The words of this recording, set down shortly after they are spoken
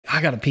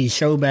I got to pee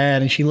so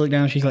bad. And she looked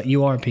down. She's like,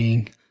 you are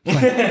peeing.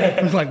 I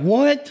was like,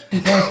 what?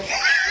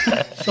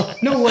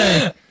 No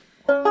way.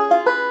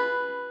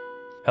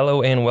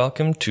 Hello and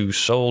welcome to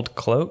Sold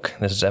Cloak.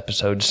 This is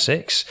episode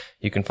 6.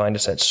 You can find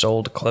us at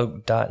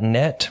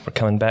soldcloak.net. We're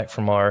coming back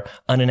from our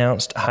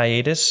unannounced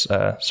hiatus.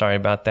 Sorry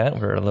about that.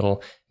 We're a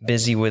little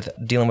busy with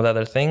dealing with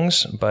other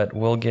things, but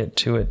we'll get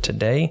to it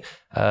today.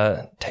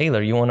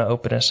 Taylor, you want to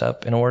open us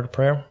up in a word of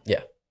prayer?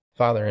 Yeah.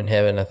 Father in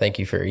heaven, I thank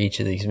you for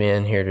each of these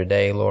men here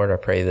today. Lord, I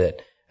pray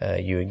that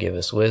you would give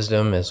us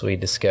wisdom as we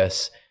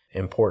discuss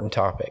important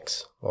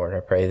topics. Lord, I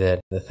pray that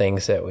the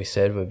things that we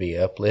said would be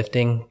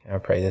uplifting. I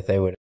pray that they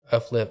would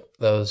uplift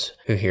those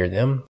who hear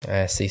them. I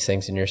ask these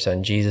things in your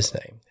Son, Jesus'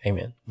 name.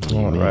 Amen.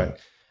 All right.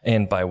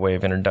 And by way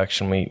of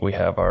introduction, we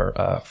have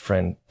our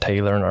friend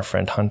Taylor and our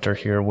friend Hunter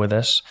here with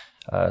us.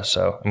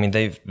 So, I mean,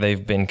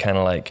 they've been kind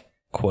of like,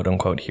 quote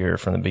unquote, here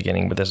from the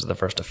beginning, but this is the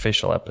first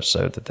official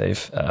episode that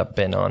they've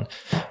been on.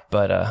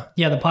 But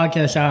yeah, the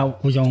podcast I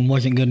was on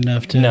wasn't good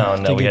enough to.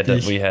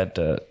 We had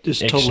to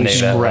just totally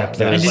scrap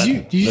that.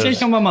 Did you say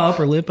something about my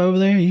upper lip over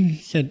there? You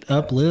said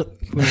up lip.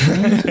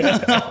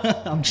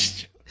 I'm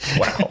just.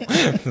 Wow,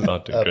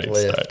 not a great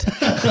start.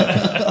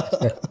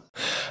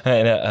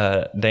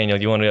 And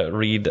Daniel, you want to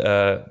read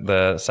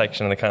the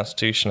section of the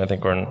Constitution? I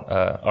think we're in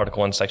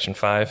Article 1, Section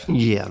 5.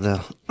 Yeah,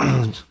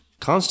 the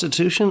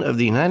Constitution of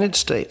the United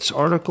States,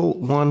 Article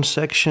 1,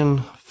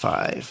 Section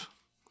 5.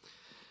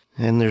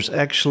 And there's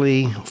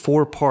actually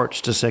 4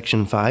 parts to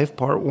Section 5.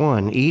 Part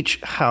 1,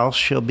 each house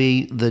shall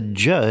be the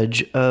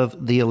judge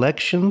of the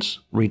elections,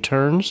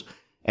 returns,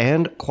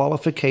 and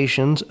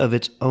qualifications of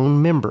its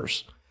own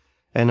members,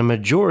 and a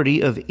majority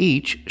of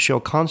each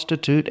shall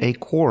constitute a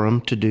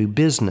quorum to do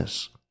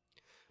business.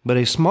 But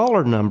a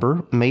smaller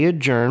number may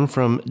adjourn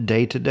from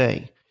day to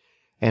day,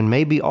 and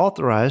may be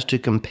authorized to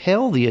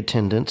compel the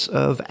attendance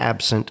of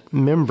absent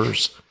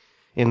members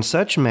in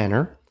such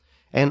manner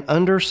and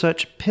under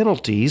such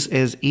penalties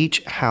as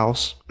each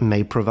house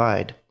may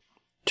provide.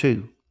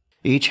 2.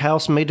 Each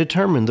house may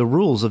determine the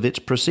rules of its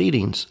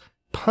proceedings,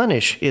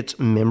 punish its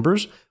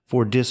members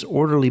for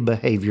disorderly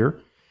behavior,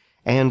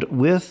 and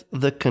with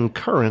the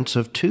concurrence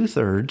of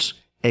 2/3,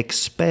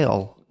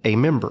 expel a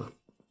member.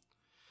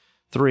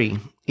 3.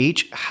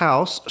 Each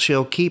house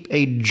shall keep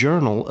a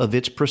journal of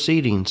its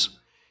proceedings,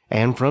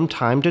 and from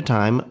time to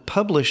time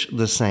publish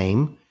the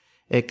same,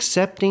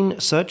 excepting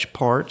such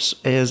parts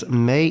as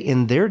may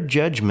in their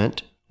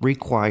judgment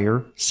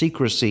require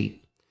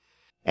secrecy.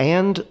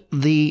 And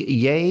the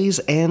yeas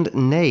and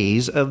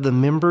nays of the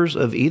members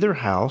of either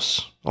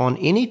house on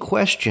any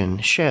question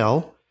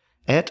shall,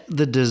 at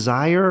the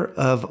desire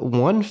of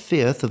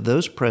 1/5 of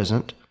those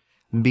present,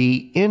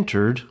 be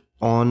entered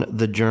on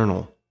the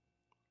journal.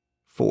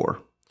 4.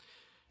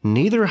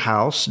 Neither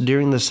house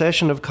during the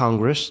session of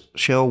Congress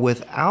shall,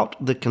 without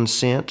the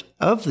consent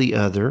of the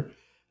other,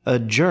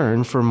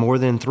 adjourn for more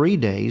than 3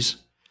 days,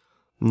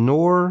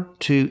 nor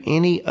to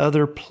any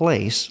other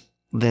place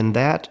than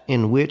that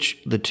in which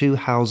the 2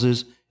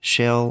 houses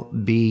shall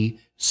be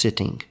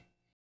sitting.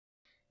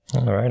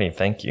 All righty,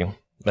 thank you.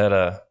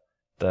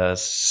 The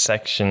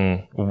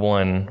section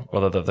 1,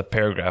 or the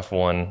paragraph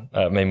 1,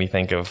 made me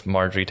think of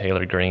Marjorie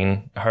Taylor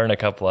Greene. Her and a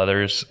couple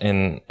others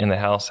in the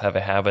House have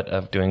a habit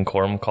of doing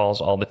quorum calls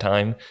all the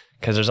time,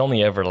 because there's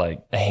only ever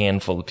like a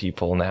handful of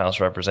people in the House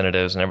of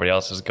Representatives, and everybody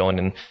else is going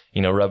and,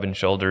 rubbing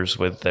shoulders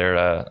with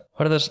their,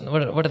 what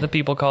are the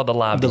people called? The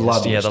lobbyists. The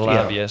lobbyists. Yeah, the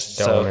lobbyists.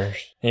 Yeah. Donors.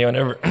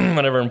 So,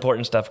 whenever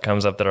important stuff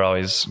comes up, they're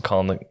always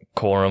calling the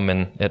quorum,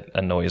 and it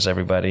annoys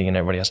everybody, and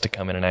everybody has to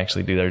come in and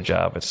actually do their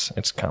job.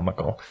 It's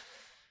comical.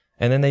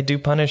 And then they do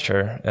punish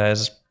her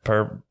as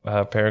per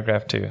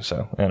paragraph 2.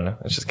 So, I don't know.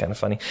 It's just kind of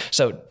funny.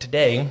 So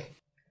today,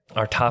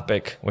 our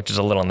topic, which is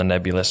a little on the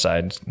nebulous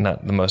side,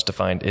 not the most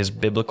defined, is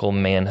biblical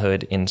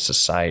manhood in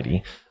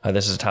society.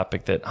 This is a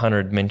topic that Hunter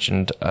had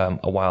mentioned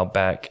a while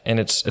back,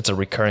 and it's a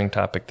recurring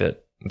topic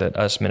that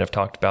us men have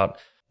talked about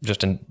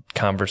just in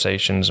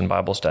conversations and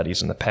Bible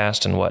studies in the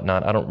past and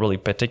whatnot. I don't really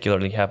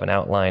particularly have an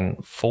outline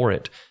for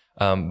it,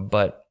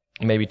 but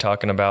maybe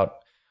talking about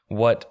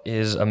what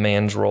is a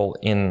man's role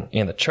in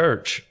the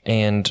church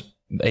and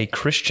a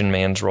Christian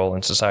man's role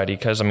in society.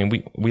 Because,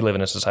 we live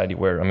in a society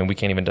where, we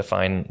can't even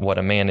define what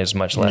a man is,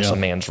 much less a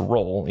man's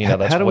role.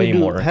 That's way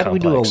more complex. How do we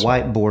do a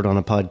whiteboard on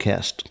a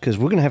podcast? Because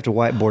we're going to have to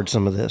whiteboard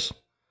some of this.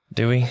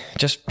 Do we?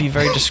 Just be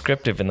very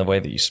descriptive in the way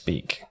that you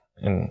speak.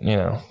 And,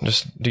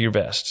 just do your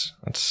best.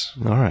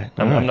 All right.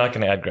 I'm not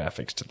going to add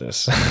graphics to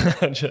this.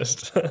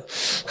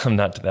 I'm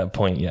not to that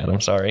point yet.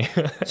 I'm sorry.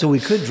 So we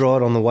could draw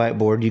it on the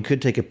whiteboard. You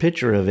could take a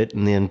picture of it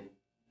and then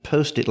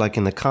post it like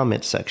in the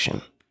comments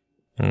section.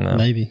 No.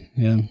 Maybe,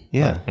 yeah.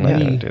 Yeah. I'm not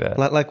going to do that.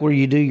 Like where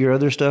you do your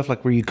other stuff,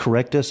 like where you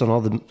correct us on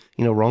all the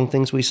wrong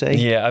things we say.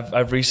 Yeah,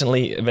 I've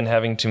recently been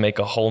having to make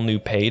a whole new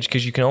page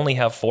because you can only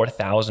have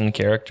 4,000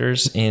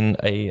 characters in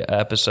a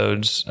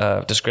episode's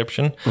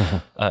description,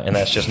 and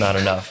that's just not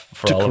enough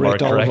for all of our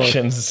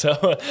corrections.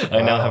 So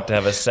I now have to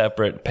have a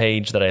separate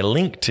page that I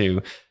link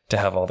to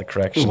have all the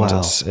corrections.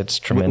 Wow. It's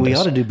tremendous. We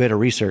ought to do better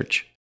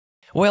research.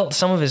 Well,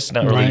 some of it's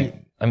not really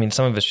I mean,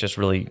 some of it's just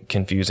really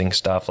confusing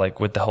stuff. Like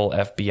with the whole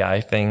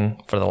FBI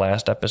thing for the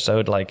last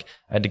episode, like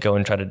I had to go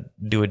and try to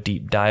do a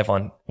deep dive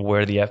on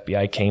where the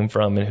FBI came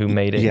from and who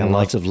made it. Yeah, and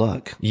lots of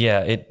luck. Yeah,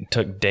 it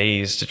took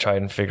days to try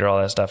and figure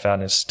all that stuff out,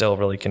 and it's still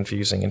really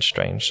confusing and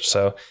strange.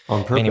 So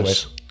On purpose.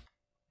 anyways,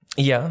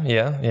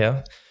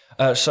 yeah.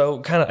 So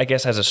kind of, I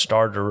guess as a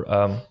starter,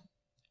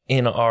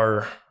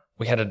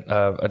 we had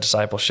a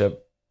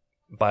discipleship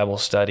Bible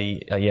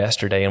study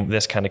yesterday, and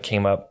this kind of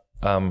came up,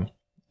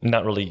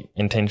 not really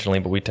intentionally,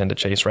 but we tend to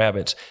chase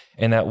rabbits.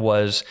 And that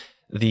was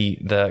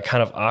the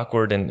kind of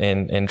awkward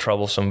and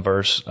troublesome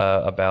verse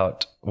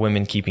about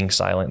women keeping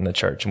silent in the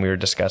church. And we were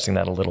discussing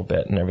that a little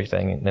bit and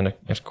everything. And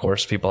of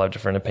course, people have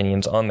different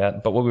opinions on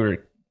that. But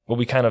what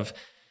we kind of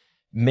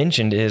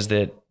mentioned is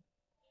that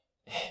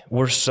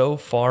we're so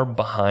far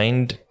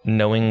behind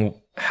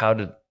knowing how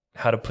to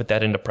put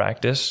that into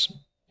practice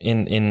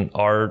in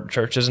our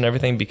churches and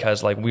everything,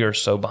 because like we are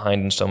so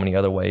behind in so many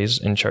other ways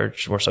in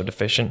church. We're so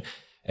deficient.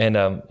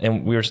 And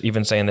we were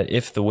even saying that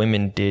if the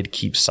women did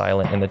keep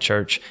silent in the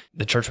church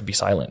would be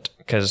silent,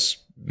 because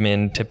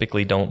men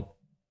typically don't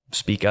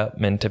speak up.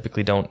 Men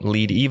typically don't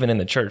lead, even in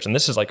the church. And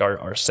this is like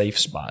our safe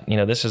spot.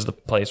 This is the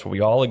place where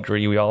we all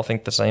agree. We all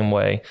think the same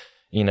way,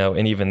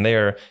 and even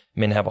there,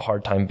 men have a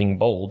hard time being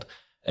bold.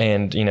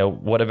 And,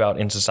 what about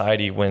in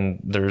society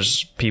when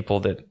there's people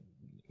that,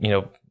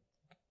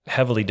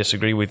 heavily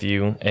disagree with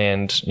you,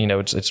 and,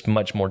 it's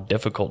much more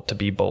difficult to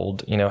be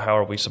bold. How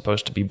are we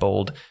supposed to be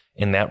bold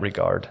in that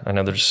regard? I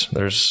know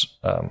there's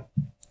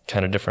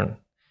kind of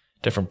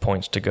different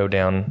points to go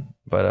down,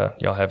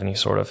 but y'all have any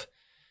sort of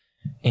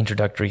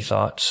introductory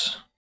thoughts?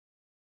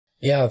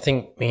 Yeah, I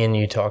think me and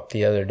you talked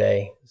the other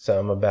day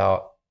some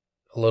about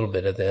a little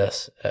bit of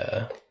this,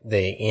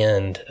 the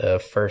end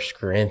of 1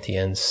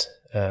 Corinthians,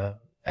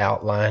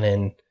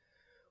 outlining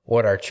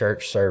what our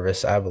church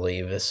service, I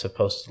believe, is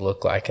supposed to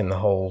look like in the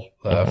whole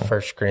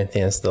 1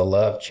 Corinthians, the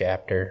love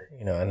chapter.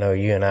 I know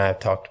you and I have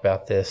talked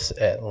about this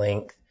at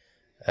length.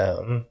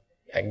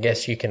 I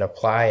guess you can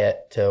apply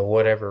it to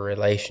whatever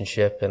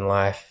relationship in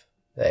life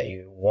that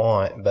you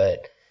want,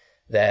 but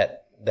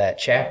that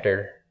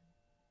chapter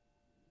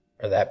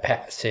or that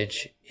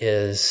passage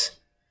is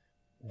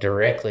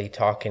directly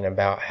talking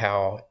about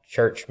how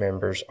church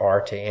members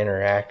are to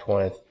interact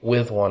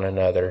with one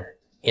another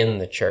in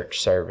the church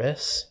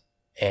service,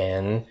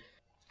 and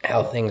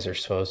how things are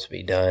supposed to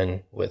be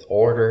done with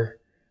order,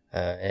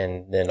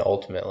 and then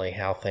ultimately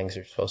how things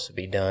are supposed to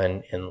be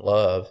done in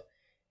love.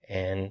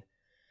 And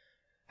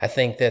I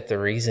think that the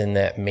reason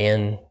that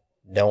men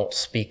don't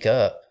speak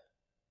up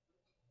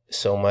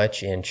so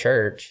much in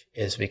church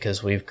is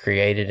because we've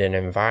created an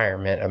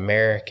environment,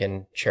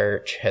 American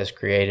church has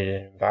created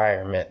an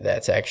environment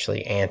that's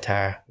actually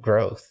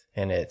anti-growth,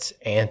 and it's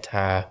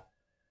anti-men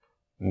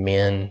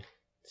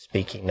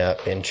speaking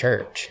up in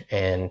church.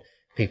 And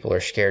people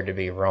are scared to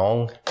be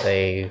wrong.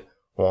 They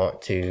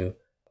want to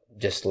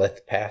just let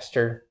the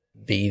pastor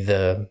be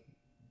the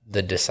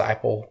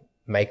disciple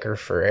maker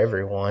for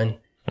everyone,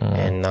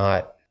 and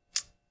not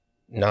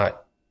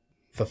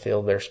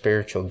fulfill their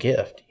spiritual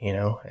gift,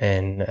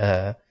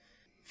 and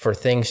for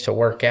things to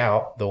work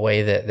out the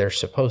way that they're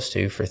supposed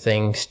to, for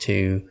things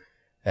to,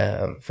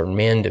 for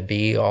men to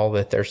be all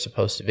that they're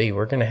supposed to be,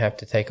 we're going to have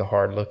to take a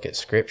hard look at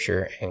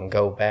Scripture and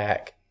go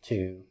back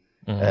to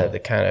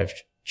the kind of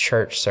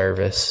church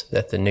service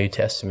that the New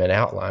Testament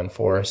outlined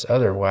for us.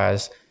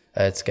 Otherwise,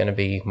 it's going to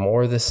be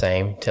more of the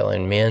same,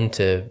 telling men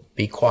to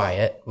be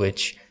quiet,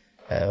 which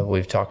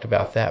we've talked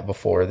about that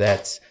before.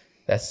 That's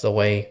the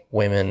way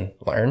women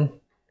learn.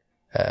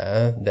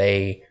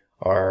 They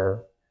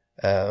are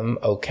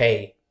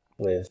okay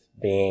with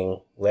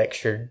being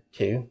lectured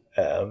to.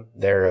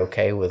 They're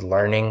okay with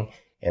learning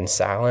in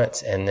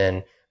silence and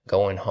then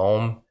going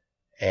home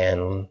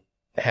and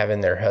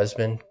having their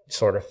husband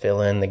sort of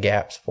fill in the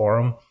gaps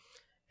for them.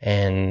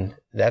 And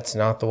that's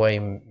not the way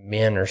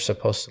men are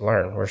supposed to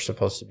learn. We're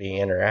supposed to be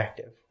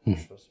interactive. We're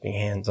supposed to be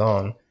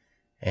hands-on.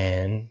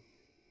 And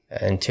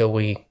until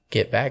we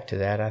get back to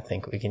that, I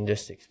think we can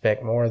just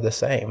expect more of the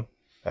same.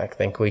 I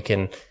think we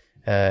can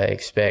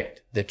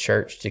expect the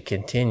church to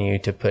continue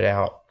to put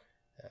out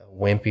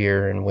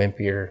wimpier and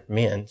wimpier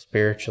men,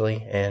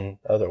 spiritually and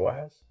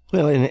otherwise.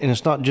 Well, and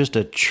it's not just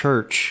a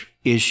church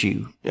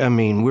issue. I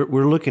mean,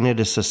 we're looking at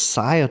a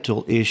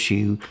societal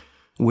issue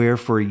where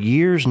for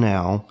years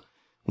now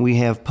we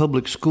have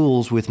public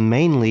schools with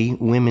mainly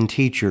women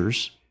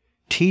teachers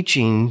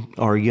teaching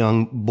our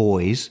young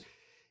boys,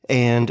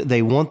 and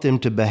they want them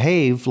to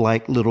behave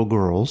like little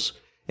girls.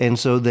 And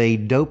so they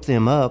dope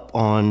them up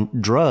on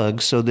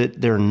drugs so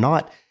that they're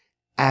not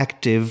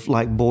active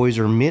like boys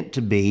are meant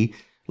to be,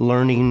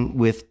 learning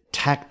with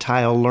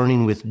tactile,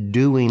 learning with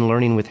doing,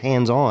 learning with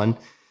hands-on.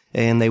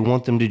 And they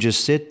want them to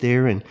just sit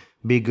there and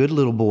be good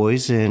little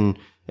boys and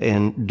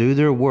do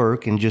their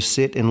work and just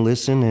sit and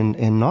listen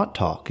and not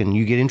talk. And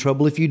you get in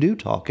trouble if you do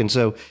talk. And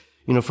so,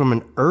 from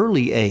an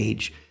early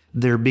age,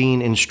 they're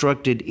being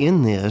instructed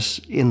in this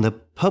in the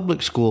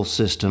public school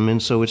system.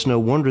 And so it's no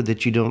wonder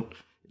that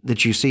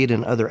you see it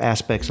in other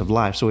aspects of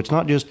life. So it's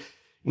not just,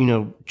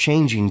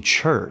 changing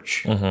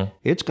church.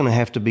 It's going to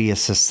have to be a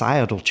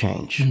societal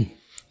change.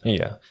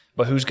 Yeah.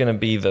 But who's going to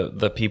be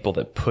the people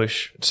that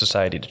push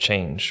society to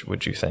change,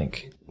 would you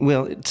think?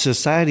 Well,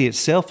 society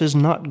itself is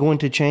not going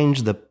to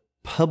change. The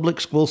public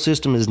school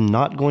system is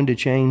not going to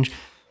change.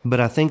 But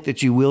I think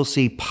that you will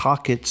see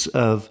pockets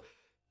of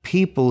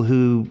people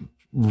who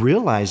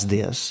realize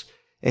this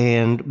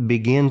and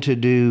begin to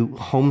do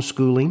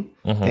homeschooling,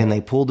 and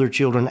they pull their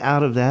children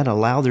out of that,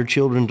 allow their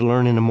children to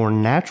learn in a more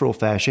natural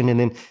fashion. And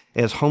then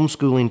as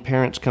homeschooling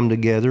parents come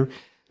together,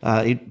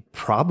 it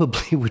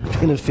probably would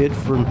benefit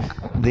from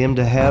them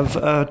to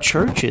have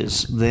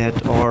churches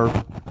that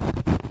are...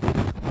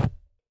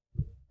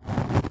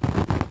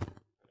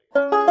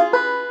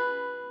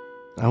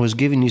 I was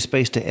giving you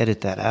space to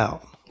edit that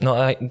out.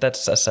 No,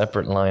 that's a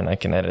separate line. I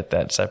can edit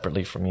that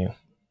separately from you.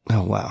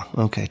 Oh, wow.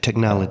 Okay.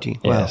 Technology.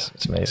 Wow. Yes,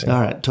 it's amazing.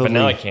 All right. Totally. But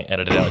now I can't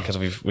edit it out because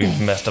we've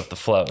messed up the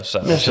flow.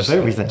 So Messed up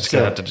everything. It's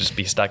going to have to just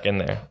be stuck in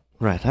there.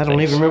 Right. I don't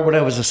even remember what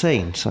I was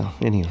saying. So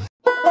anyway.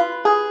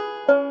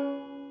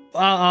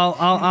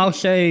 I'll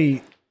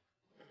say,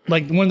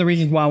 like, one of the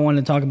reasons why I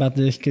wanted to talk about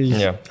this, because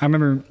I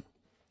remember,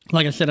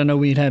 like I said, I know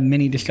we had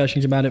many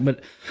discussions about it,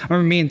 but I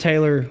remember me and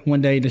Taylor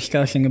one day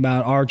discussing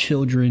about our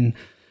children,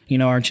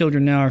 our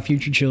children now, our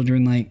future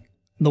children, like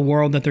the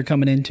world that they're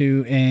coming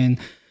into. And,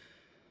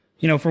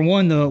 for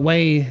one, the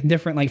way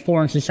different, like,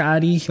 foreign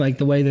societies, like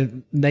the way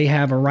that they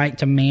have a right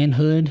to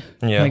manhood,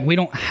 like we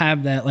don't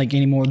have that, like,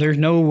 anymore. There's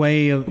no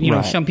way of,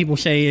 some people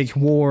say it's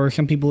war,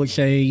 some people would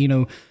say,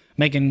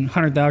 making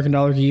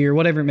 $100,000 a year,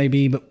 whatever it may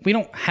be, but we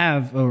don't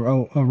have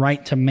a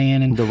right to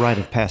man and the rite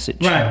of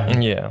passage.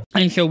 Right. Yeah.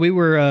 And so we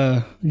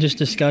were just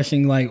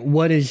discussing, like,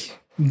 what is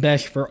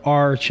best for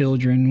our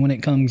children when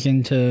it comes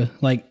into,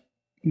 like,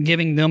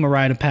 giving them a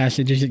rite of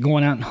passage. Is it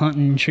going out and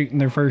hunting, shooting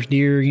their first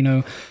deer,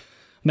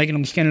 making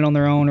them skin it on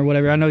their own or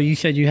whatever? I know you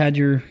said you had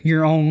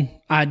your own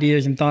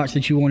ideas and thoughts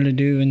that you wanted to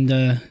do,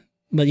 and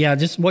but yeah,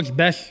 just what's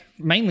best.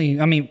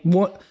 Mainly, I mean,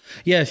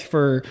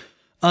 for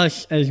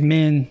us as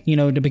men,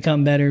 to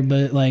become better,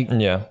 but like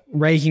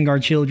raising our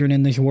children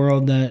in this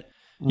world that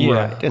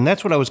right. And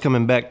that's what I was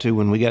coming back to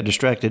when we got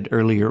distracted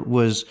earlier,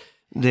 was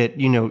that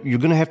you're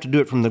going to have to do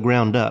it from the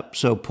ground up.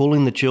 So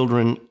pulling the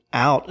children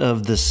out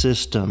of the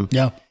system,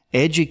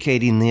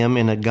 educating them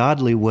in a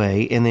godly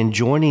way, and then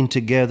joining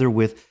together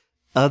with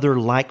other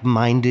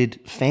like-minded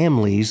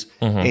families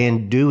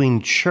and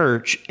doing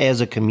church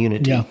as a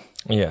community.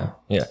 Yeah.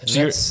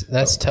 So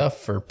that's tough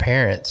for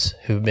parents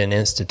who've been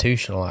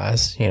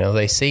institutionalized.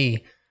 They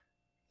see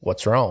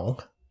what's wrong.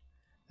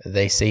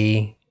 They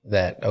see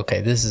that,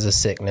 okay, this is a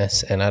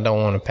sickness and I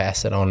don't want to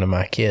pass it on to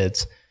my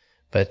kids,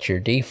 but your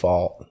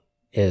default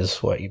is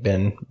what you've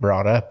been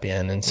brought up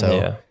in. And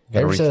so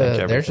there's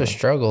a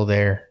struggle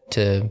there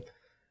to,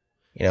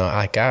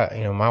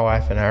 my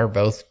wife and I are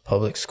both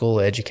public school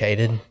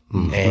educated,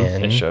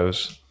 and it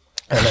shows.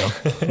 I know.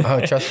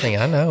 Oh, trust me,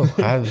 I know.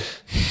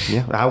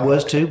 I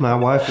was too. My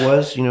wife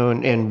was,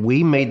 and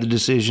we made the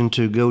decision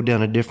to go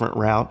down a different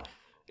route.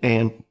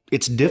 And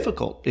it's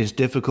difficult. It's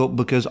difficult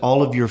because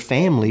all of your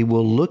family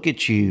will look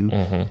at you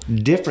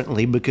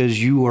differently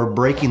because you are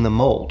breaking the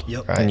mold.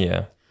 Yep. Right.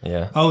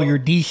 Yeah. Oh, you're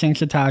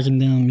desensitizing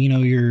them.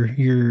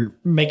 You're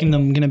making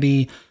them going to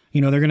be,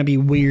 they're going to be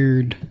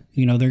weird.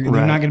 They're not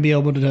going to be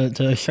able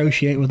to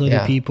associate with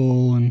other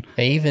people. And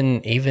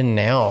even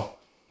now,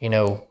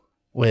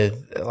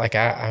 with, like,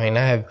 I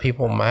have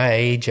people my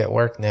age at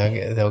work now,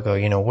 they'll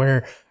go,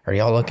 where are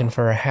y'all looking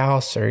for a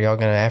house? Or are y'all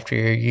going to, after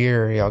your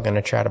year, are y'all going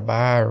to try to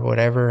buy or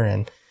whatever?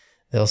 And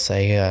they'll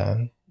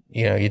say,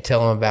 you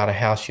tell them about a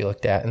house you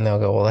looked at, and they'll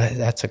go, well,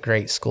 that's a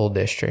great school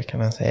district.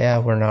 And I say, yeah,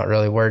 we're not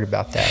really worried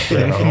about that.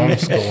 We're in a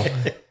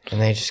homeschool. And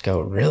they just go,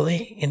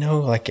 really?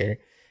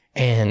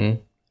 And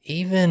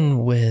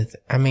even with,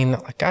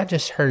 I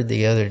just heard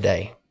the other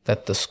day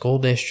that the school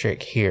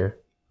district here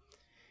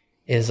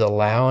is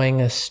allowing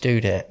a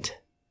student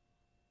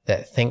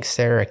that thinks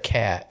they're a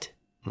cat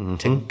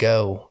to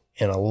go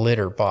in a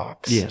litter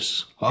box.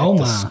 Yes. At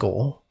the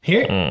school.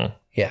 Here?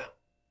 Yeah.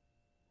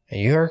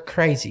 You're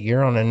crazy.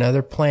 You're on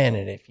another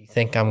planet if you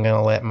think I'm going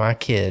to let my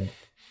kid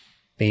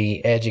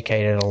be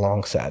educated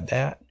alongside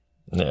that.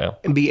 Yeah.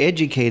 And be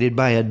educated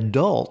by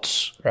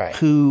adults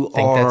who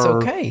think are that's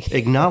okay.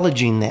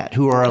 acknowledging that,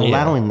 who are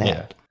allowing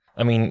that.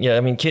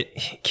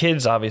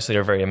 Kids obviously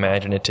are very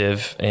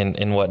imaginative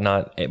and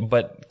whatnot,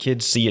 but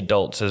kids see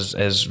adults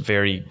as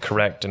very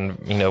correct, and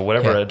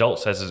whatever an adult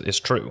says is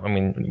true.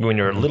 When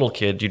you're a little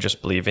kid, you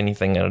just believe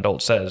anything an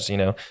adult says,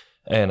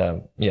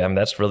 and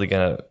that's really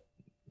gonna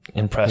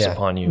impress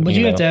upon you. But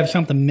you have to have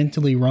something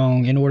mentally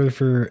wrong in order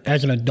for,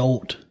 as an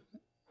adult,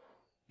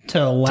 to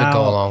allow, to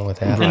go along with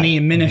that. And the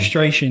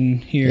administration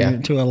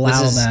here to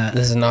allow that.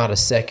 This is not a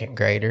second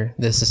grader.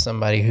 This is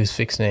somebody who's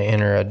fixing to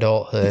enter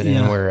adulthood,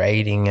 and we're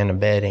aiding and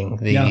abetting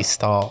these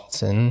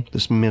thoughts and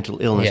this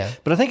mental illness. Yeah.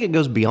 But I think it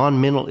goes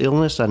beyond mental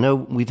illness. I know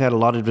we've had a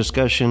lot of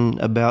discussion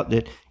about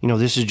that.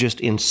 This is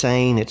just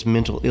insane. It's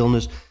mental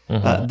illness.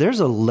 There's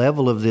a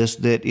level of this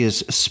that is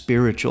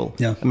spiritual.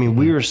 Yeah.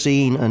 We are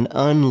seeing an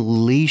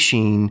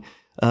unleashing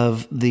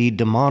of the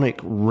demonic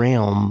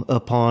realm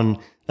upon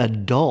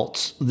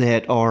adults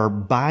that are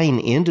buying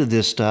into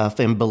this stuff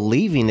and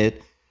believing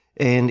it.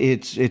 And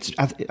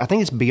I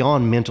think it's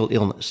beyond mental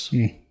illness.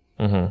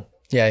 Mm-hmm.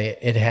 Yeah,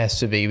 it has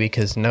to be,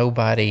 because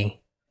nobody,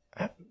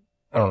 I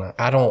don't know.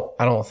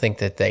 I don't think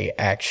that they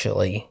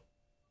actually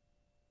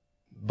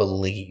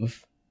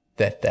believe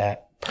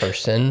that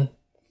person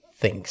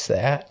thinks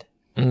that.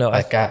 No,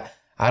 like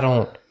I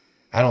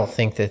don't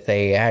think that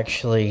they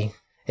actually.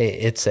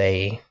 It's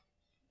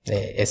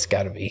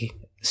got to be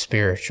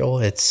spiritual.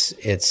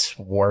 It's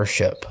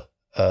worship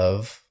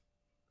of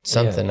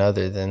something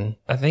other than.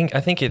 I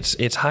think it's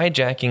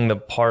hijacking the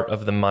part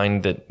of the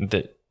mind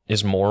that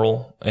is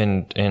moral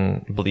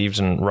and believes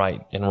in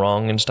right and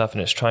wrong and stuff,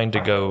 and it's trying to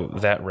go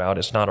that route.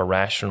 It's not a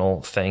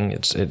rational thing.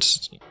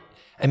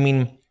 I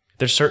mean,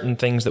 there's certain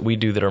things that we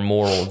do that are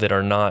moral that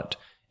are not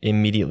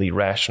immediately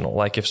rational.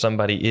 Like if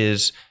somebody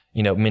is,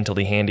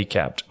 mentally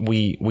handicapped,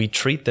 we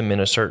treat them in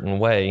a certain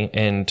way,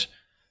 and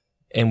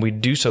we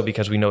do so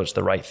because we know it's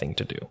the right thing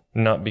to do,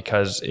 not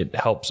because it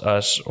helps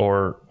us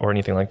or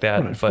anything like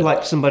that. But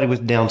like somebody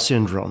with Down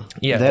syndrome.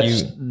 Yeah,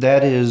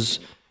 that is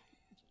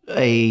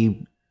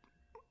a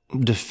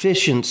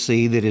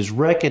deficiency that is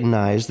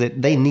recognized that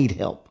they need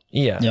help.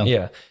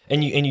 Yeah.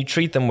 And you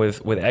treat them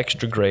with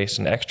extra grace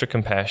and extra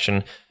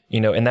compassion,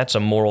 and that's a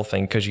moral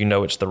thing because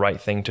it's the right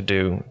thing to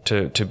do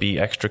to be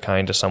extra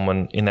kind to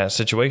someone in that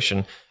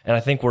situation. And I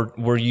think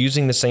we're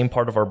using the same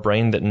part of our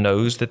brain that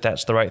knows that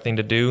that's the right thing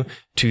to do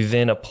to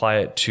then apply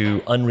it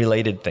to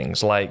unrelated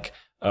things like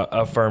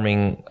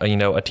affirming,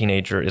 a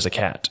teenager is a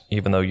cat,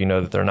 even though you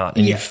know that they're not,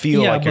 and you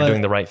feel like you're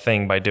doing the right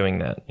thing by doing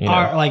that.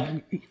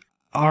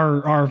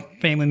 Our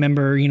family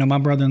member, my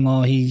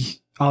brother-in-law, he's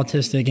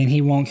autistic, and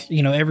he wants,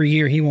 every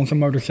year he wants a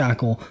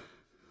motorcycle.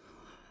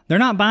 They're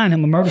not buying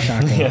him a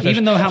motorcycle,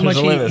 even though how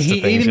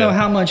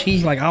much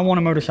he's like, I want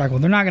a motorcycle.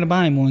 They're not going to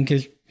buy him one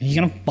because he's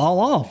going to fall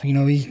off.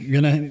 He's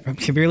going to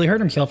severely hurt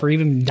himself or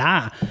even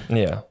die.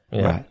 Yeah.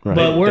 Right.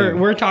 But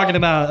we're talking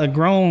about a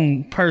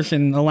grown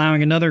person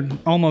allowing another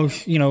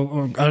almost,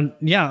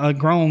 a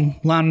grown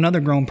allowing another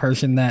grown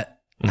person that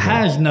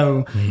has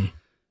no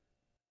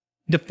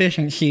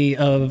deficiency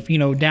of,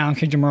 Down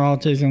syndrome or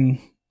autism.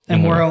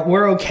 And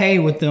we're okay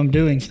with them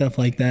doing stuff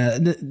like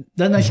that. Doesn't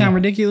that sound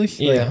ridiculous?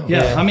 Yeah.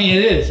 I mean,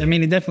 it is. I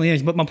mean, it definitely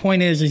is. But my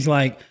point is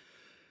like,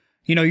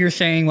 you're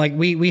saying like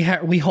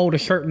we hold a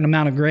certain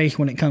amount of grace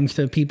when it comes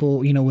to people,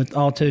 with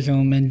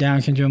autism and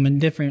Down syndrome and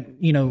different,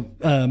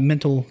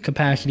 mental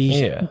capacities.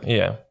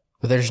 Yeah.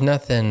 But there's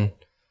nothing.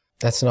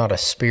 That's not a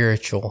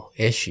spiritual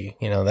issue.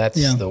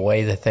 That's the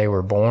way that they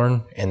were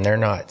born, and they're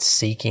not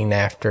seeking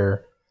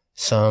after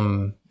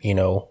some.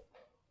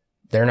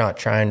 They're not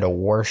trying to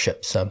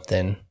worship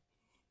something.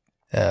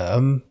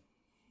 By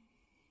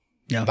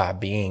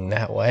being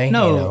that way.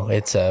 No,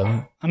 it's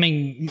I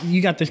mean,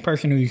 you got this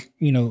person who's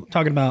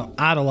talking about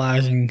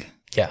idolizing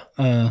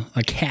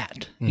a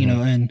cat,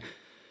 and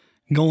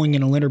going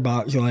in a litter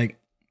box like.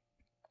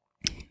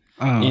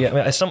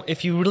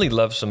 If you really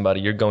love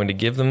somebody, you're going to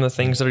give them the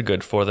things that are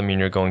good for them, and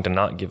you're going to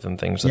not give them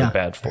things that are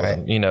bad for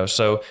them.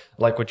 So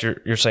like what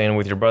you're saying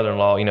with your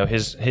brother-in-law,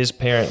 his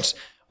parents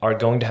are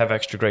going to have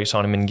extra grace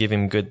on him and give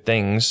him good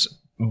things,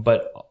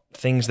 but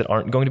things that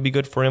aren't going to be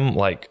good for him,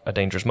 like a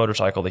dangerous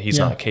motorcycle that he's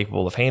not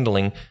capable of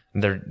handling,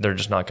 they're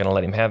just not going to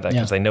let him have that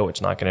because they know it's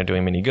not going to do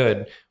him any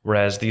good.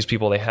 Whereas these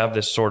people, they have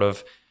this sort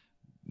of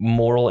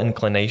moral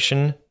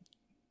inclination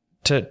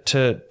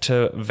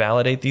to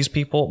validate these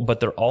people,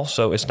 but they're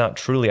also, it's not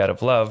truly out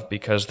of love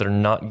because they're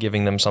not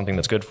giving them something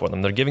that's good for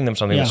them. They're giving them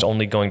something that's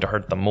only going to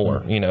hurt them more,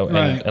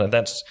 and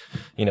that's,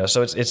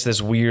 so it's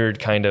this weird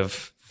kind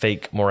of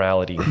fake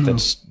morality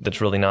that's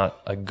really not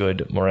a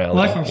good morality.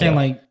 Well, that's what I'm saying,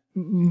 like,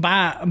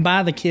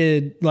 buy the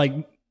kid, like,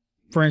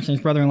 for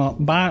instance, brother-in-law,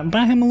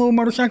 buy him a little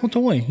motorcycle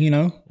toy,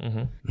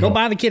 Go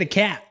buy the kid a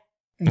cat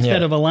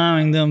instead of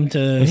allowing them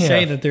to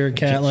say that they're a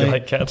cat. You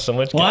like cats so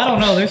much. Well, I don't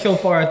know. They're so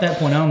far at that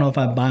point. I don't know if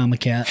I'd buy them a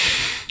cat.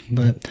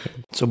 But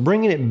so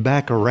bringing it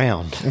back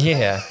around.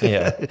 Yeah.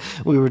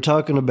 We were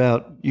talking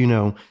about,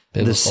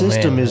 the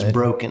system is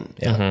broken.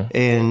 Yeah.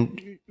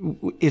 And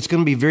it's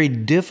going to be very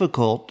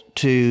difficult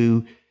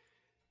to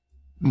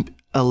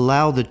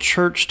allow the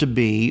church to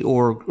be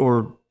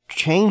or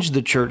change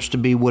the church to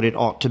be what it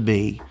ought to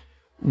be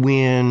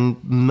when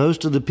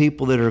most of the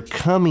people that are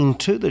coming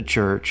to the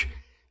church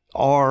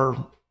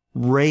are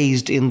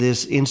raised in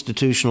this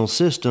institutional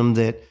system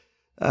that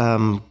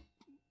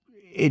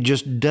it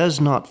just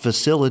does not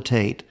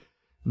facilitate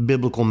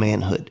biblical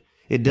manhood.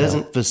 It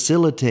doesn't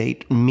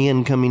facilitate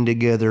men coming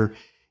together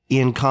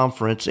in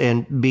conference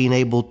and being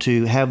able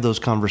to have those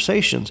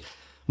conversations.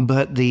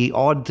 But the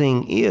odd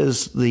thing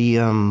is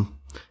the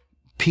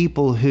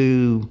people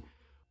who,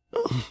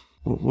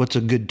 what's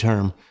a good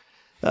term?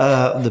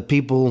 The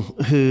people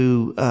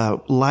who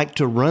like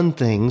to run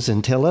things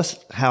and tell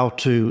us how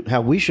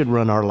we should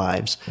run our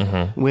lives.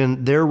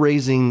 When they're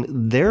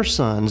raising their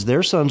sons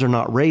are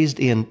not raised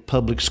in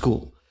public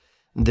school.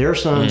 Their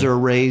sons are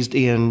raised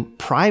in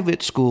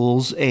private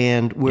schools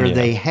and where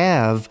they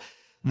have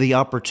the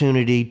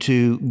opportunity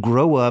to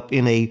grow up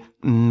in a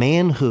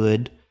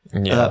manhood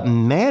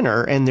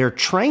manner, and they're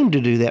trained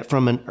to do that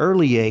from an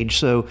early age.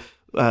 So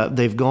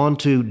they've gone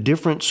to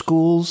different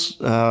schools.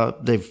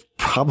 They've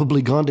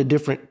probably gone to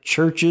different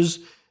churches.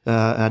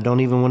 I don't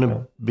even want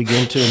to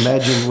begin to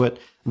imagine what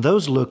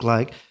those look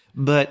like.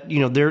 But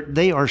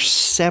they are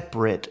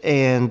separate,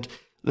 and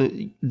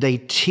they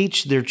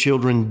teach their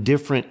children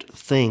different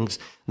things.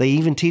 They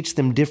even teach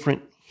them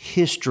different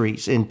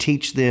histories and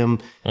teach them.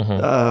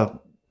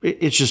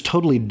 It's just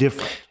totally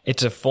different.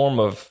 It's a form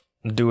of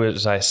do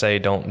as I say,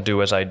 don't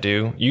do as I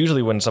do.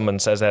 Usually when someone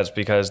says that, it's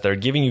because they're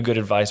giving you good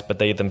advice, but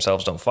they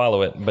themselves don't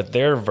follow it. But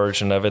their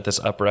version of it, this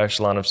upper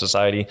echelon of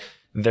society,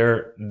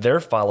 they're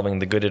following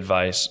the good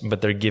advice,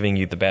 but they're giving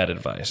you the bad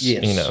advice.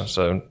 Yes.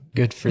 So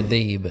good for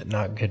thee, but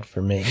not good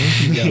for me.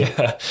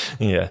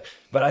 yeah.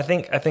 But I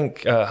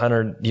think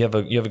Hunter, you have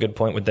a good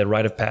point with the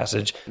rite of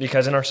passage,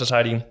 because in our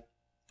society,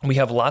 we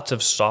have lots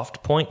of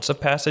soft points of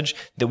passage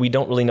that we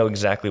don't really know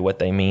exactly what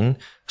they mean.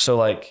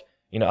 So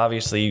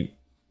obviously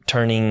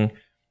turning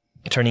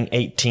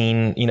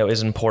 18,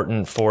 is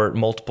important for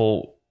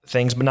multiple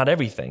things, but not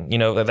everything.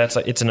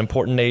 It's an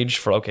important age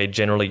for,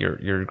 generally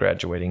you're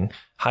graduating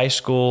high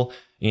school,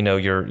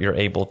 you're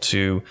able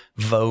to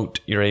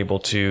vote, you're able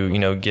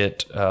to,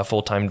 get a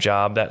full-time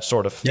job, that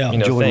sort of join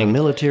the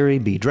military,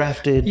 be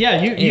drafted.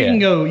 Yeah, you can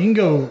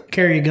go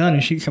carry a gun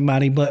and shoot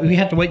somebody, but you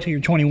have to wait till you're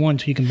 21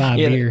 so you can buy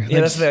a beer.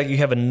 Yeah, that's you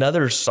have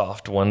another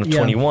soft one,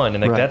 21,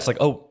 and that's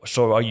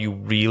so are you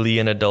really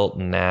an adult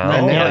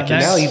now?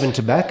 Now even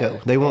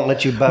tobacco. They won't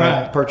let you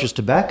purchase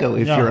tobacco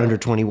if you're under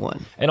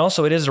 21. And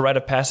also it is a rite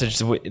of passage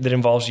that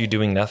involves you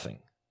doing nothing.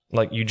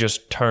 Like you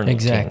just turn 18.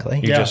 Exactly.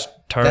 You just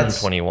turn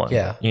 21.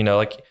 Yeah.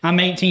 I'm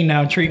 18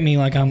 now. Treat me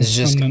like I'm. It's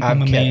just I'm I've a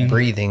kept man.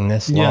 breathing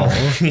this long.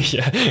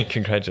 Yeah.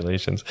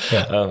 Congratulations.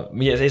 Yeah.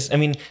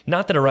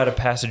 Not that a rite of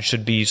passage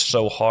should be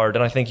so hard.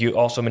 And I think you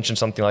also mentioned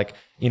something like,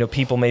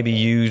 people maybe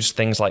use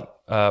things like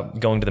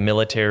going to the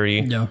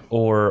military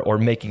or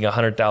making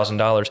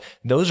 $100,000.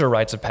 Those are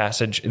rites of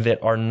passage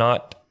that are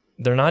not.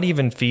 They're not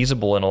even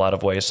feasible in a lot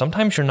of ways.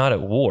 Sometimes you're not at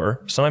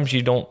war. Sometimes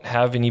you don't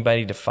have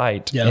anybody to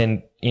fight. Yeah.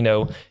 And,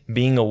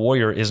 being a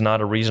warrior is not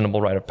a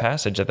reasonable rite of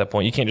passage at that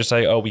point. You can't just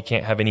say, we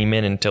can't have any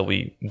men until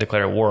we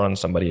declare war on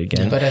somebody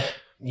again. But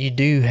you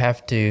do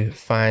have to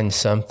find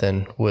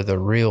something with a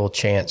real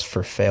chance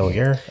for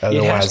failure.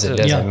 Otherwise, it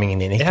doesn't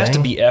mean anything. It has to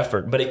be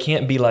effort, but it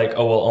can't be like,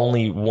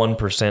 only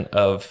 1%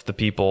 of the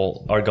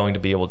people are going to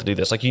be able to do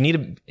this. Like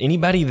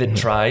anybody that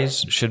tries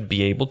should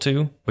be able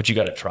to, but you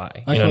got to try.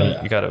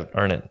 You got to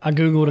earn it. I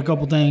Googled a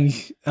couple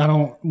things. I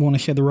don't want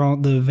to say the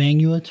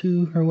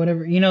Vanuatu or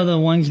whatever. The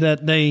ones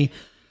that they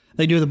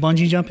do the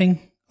bungee jumping.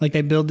 Like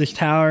they build this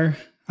tower.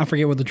 I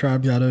forget what the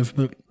tribe's out of,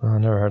 but I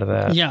never heard of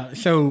that. Yeah.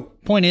 So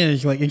point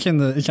is, it's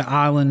an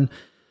island,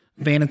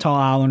 Vanuatu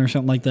Island or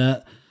something like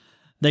that.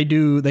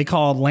 They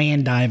call it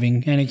land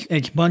diving, and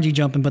it's bungee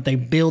jumping, but they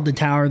build the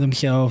tower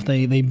themselves.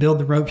 They build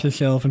the ropes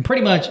themselves, and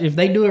pretty much if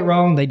they do it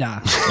wrong, they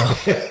die.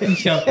 And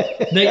so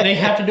they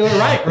have to do it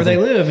right or they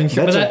live. And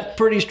so that's a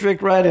pretty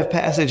strict rite of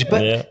passage.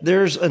 But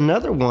there's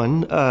another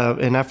one,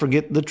 and I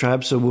forget the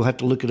tribe, so we'll have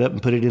to look it up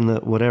and put it in the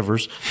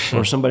whatevers,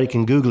 or somebody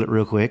can Google it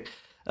real quick.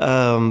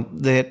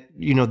 That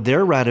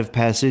their rite of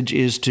passage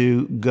is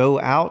to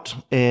go out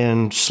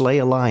and slay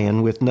a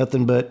lion with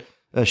nothing but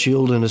a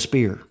shield and a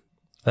spear.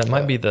 That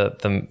might be the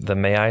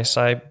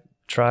Maasai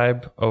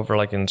tribe over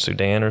like in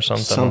Sudan or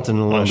something. Something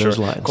along those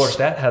lines. Of course,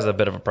 that has a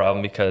bit of a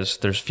problem because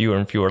there's fewer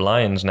and fewer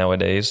lions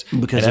nowadays.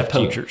 Because of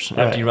poachers.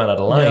 After you run out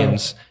of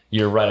lions,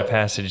 your rite of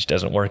passage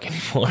doesn't work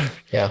anymore.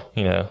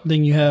 Yeah.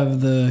 Then you have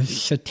the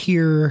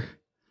Satir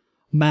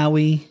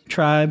Maui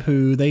tribe,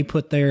 who they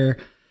put their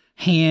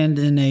hand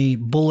in a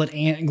bullet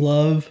ant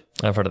glove.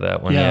 I've heard of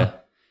that one. Yeah.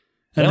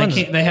 And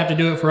they have to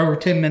do it for over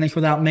 10 minutes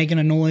without making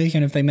a noise.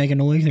 And if they make a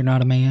noise, they're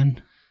not a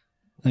man.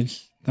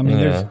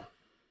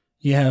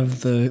 You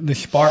have the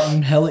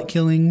Spartan helot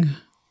killing.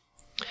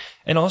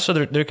 And also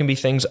there can be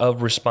things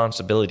of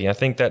responsibility. I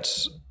think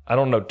I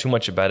don't know too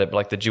much about it, but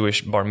like the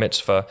Jewish bar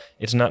mitzvah,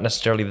 it's not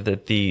necessarily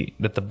that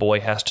the boy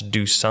has to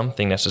do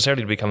something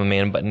necessarily to become a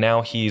man, but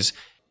now he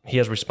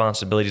has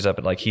responsibilities of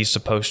it. Like he's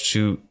supposed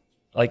to,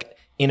 like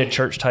in a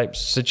church type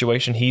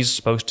situation, he's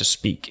supposed to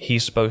speak.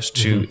 He's supposed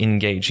to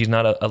engage. He's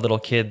not a little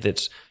kid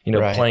that's,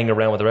 playing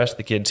around with the rest of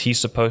the kids. He's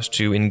supposed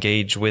to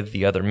engage with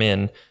the other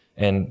men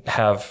and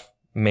have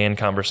man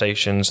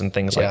conversations and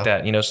things like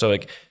that, so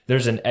like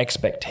there's an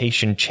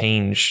expectation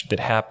change that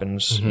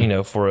happens,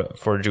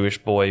 for a Jewish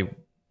boy,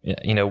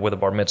 with a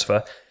bar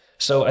mitzvah.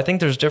 So I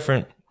think there's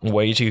different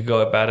ways you could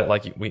go about it.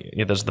 Like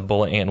there's the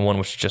bullet ant one,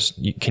 which is just,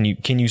 can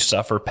you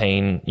suffer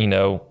pain,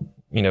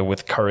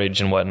 with courage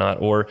and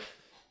whatnot, or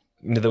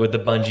with the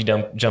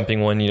bungee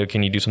jumping one,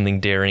 can you do something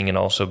daring and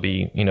also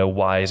be,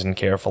 wise and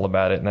careful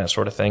about it and that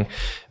sort of thing.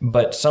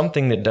 But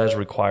something that does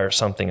require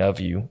something of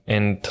you,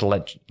 and to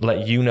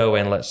let you know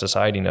and let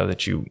society know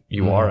that you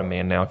are a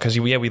man now. Because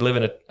we live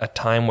in a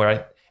time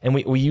where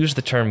we use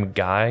the term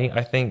guy,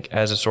 I think,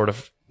 as a sort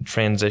of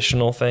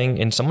transitional thing,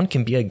 and someone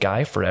can be a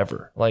guy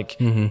forever. Like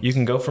you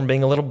can go from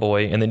being a little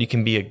boy, and then you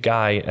can be a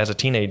guy as a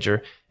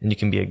teenager, and you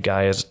can be a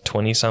guy as a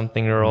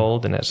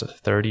 20-something-year-old, and as a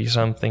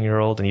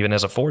 30-something-year-old, and even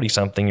as a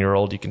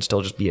 40-something-year-old, you can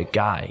still just be a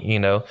guy, you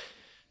know?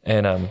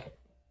 And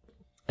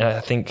I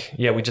think,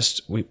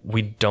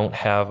 we don't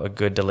have a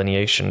good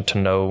delineation to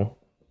know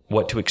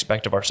what to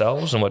expect of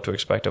ourselves and what to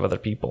expect of other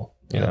people,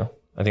 you know?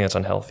 I think that's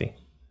unhealthy.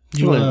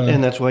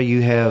 And that's why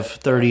you have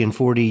 30 and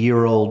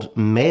 40-year-old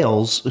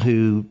males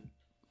who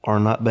are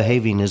not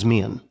behaving as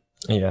men.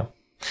 Yeah.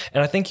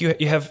 And I think you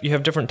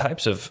have different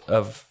types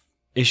of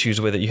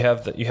issues with it. You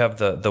have the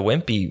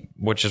wimpy,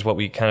 which is what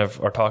we kind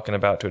of are talking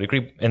about to a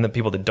degree, and the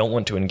people that don't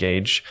want to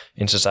engage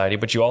in society.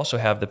 But you also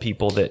have the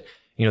people that,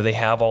 you know, they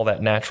have all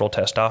that natural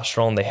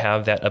testosterone. They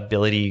have that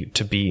ability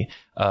to be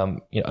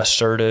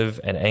assertive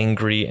and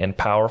angry and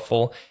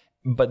powerful,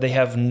 but they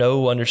have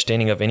no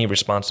understanding of any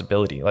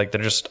responsibility. Like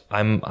they're just,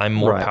 I'm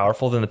more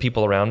powerful than the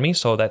people around me,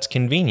 so that's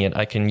convenient.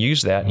 I can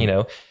use that, you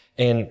know.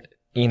 And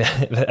you know,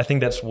 I think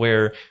that's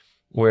where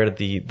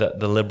the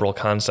liberal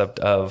concept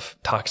of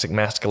toxic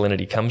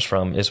masculinity comes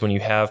from, is when you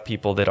have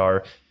people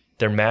that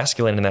they're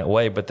masculine in that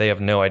way, but they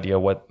have no idea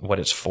what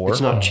it's for.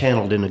 It's not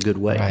channeled in a good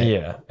way. Right.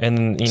 Yeah.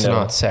 And it's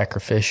not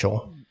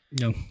sacrificial.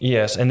 No.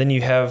 Yes. And then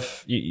you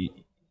have,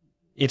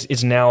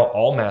 it's now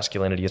all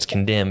masculinity. It's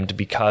condemned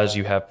because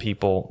you have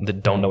people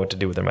that don't know what to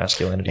do with their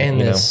masculinity. And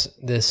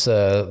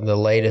the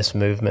latest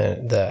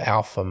movement, the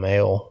alpha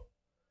male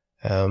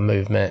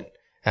movement,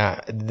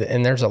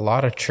 and there's a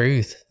lot of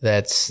truth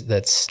that's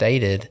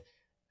stated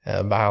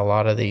by a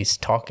lot of these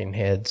talking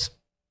heads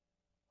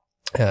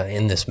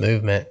in this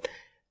movement.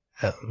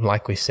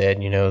 Like we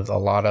said, you know, a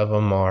lot of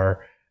them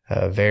are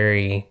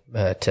very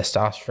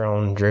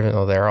testosterone driven.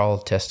 Well, they're all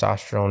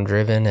testosterone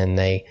driven, and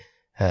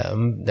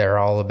they're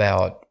all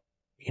about,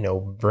 you know,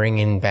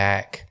 bringing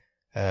back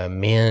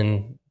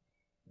men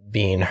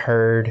being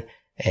heard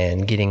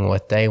and getting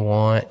what they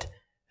want.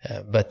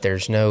 But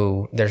there's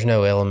no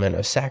element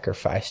of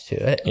sacrifice to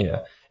it.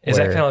 Yeah. Is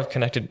that kind of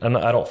connected?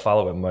 I don't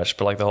follow it much,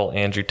 but like the whole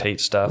Andrew Tate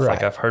stuff,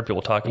 like I've heard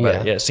people talk about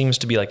it. Yeah, it seems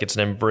to be like it's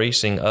an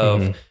embracing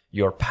of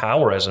your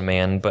power as a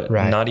man, but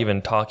not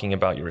even talking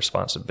about your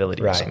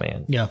responsibility as a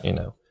man. Yeah. You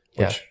know?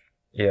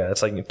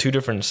 It's like two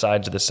different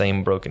sides of the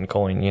same broken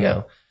coin, you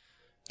know?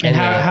 And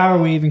how are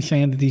we even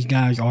saying that these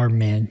guys are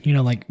men? You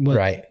know, like what?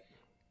 Right.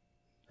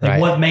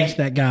 Like what makes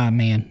that guy a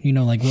man? You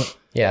know, like what?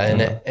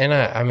 Yeah, and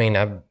I mean,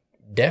 I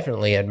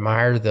definitely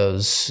admire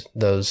those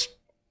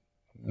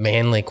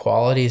manly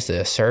qualities, the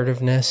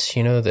assertiveness,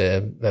 you know,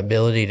 the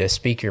ability to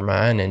speak your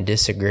mind and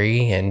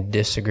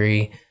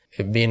disagree,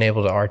 being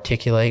able to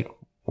articulate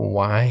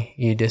why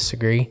you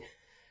disagree.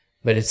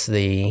 But it's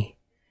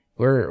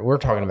we're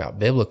talking about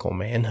biblical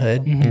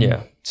manhood.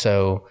 Yeah.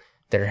 So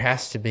there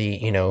has to be,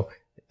 you know,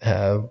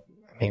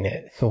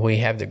 we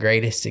have the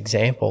greatest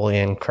example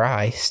in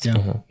Christ.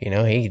 You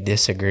know, he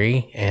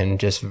disagree and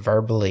just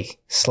verbally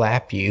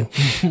slap you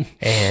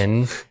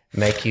and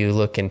make you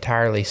look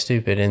entirely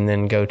stupid, and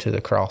then go to the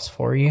cross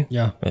for you.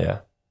 Yeah. Yeah.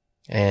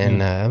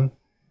 And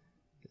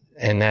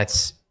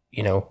that's,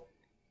 you know,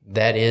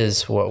 that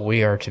is what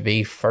we are to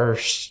be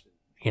first,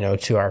 you know,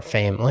 to our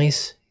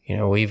families. You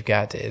know, we've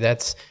got to,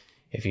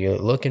 if you're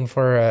looking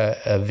for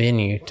a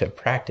venue to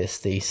practice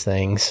these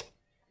things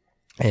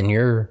and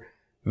you're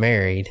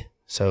married,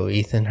 so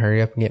Ethan,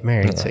 hurry up and get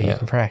married so you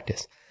can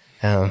practice.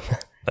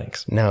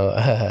 Thanks.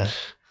 No,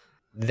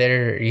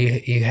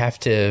 you have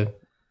to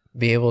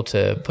be able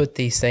to put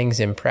these things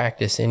in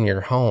practice in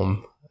your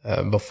home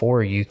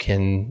before you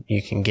can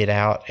get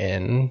out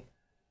and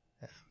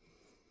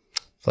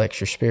flex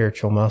your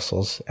spiritual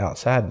muscles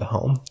outside the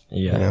home.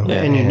 Yeah. You know?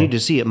 And you need to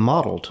see it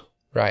modeled.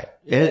 Right.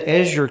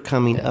 As you're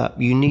coming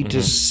up, you need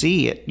to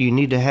see it. You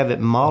need to have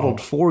it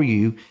modeled for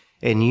you,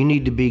 and you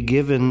need to be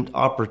given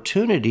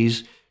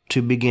opportunities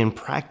to begin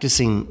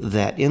practicing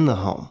that in the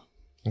home.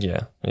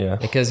 Yeah. Yeah.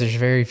 Because there's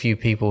very few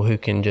people who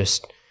can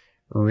just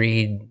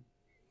read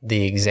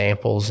the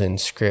examples in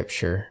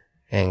Scripture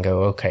and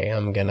go, okay,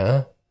 I'm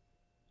gonna,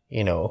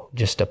 you know,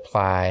 just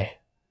apply.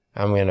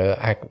 I'm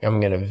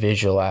gonna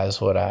visualize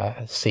what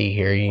I see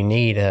here. You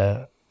need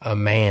a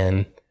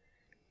man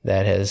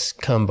that has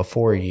come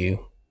before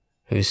you,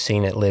 who's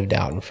seen it lived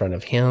out in front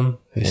of him,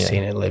 who's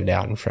seen it lived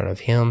out in front of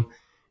him,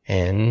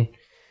 and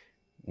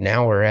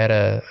now we're at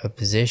a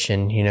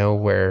position, you know,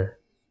 where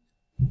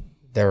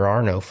there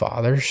are no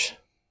fathers,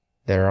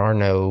 there are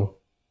no,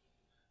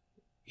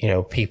 you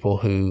know, people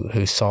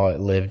who saw it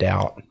lived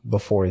out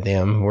before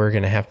them. We're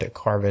going to have to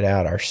carve it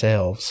out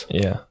ourselves.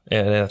 Yeah.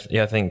 And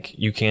I think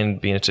you can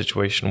be in a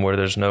situation where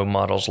there's no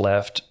models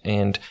left,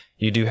 and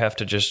you do have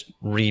to just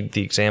read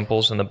the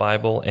examples in the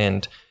Bible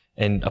and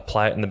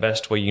apply it in the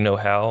best way you know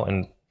how,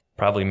 and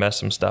probably mess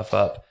some stuff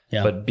up.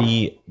 Yeah. But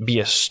be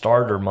a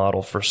starter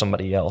model for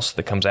somebody else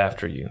that comes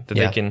after you,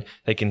 that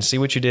they can see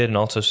what you did and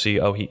also see,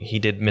 oh, he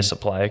did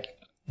misapply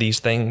these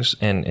things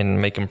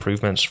and make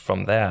improvements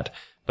from that.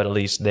 But at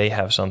least they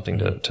have something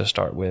to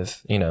start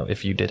with, you know,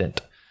 if you didn't.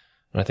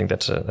 And I think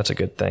that's a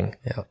good thing.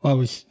 Yeah.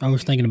 Well, I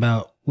was thinking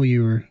about what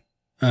you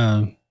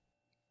were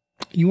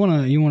You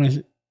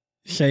wanna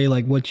say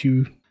like what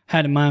you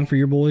had in mind for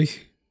your boys?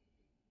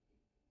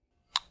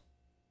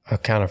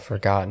 I've kind of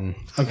forgotten.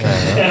 Okay.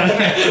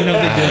 No big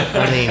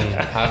deal. I mean,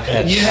 I've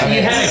had You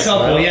had a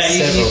couple. Yeah,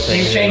 you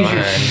changed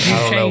your.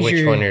 I don't know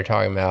which one you're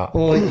talking about.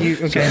 Well,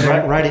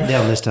 Write it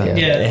down this time.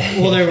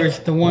 Yeah. Well, there was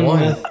the one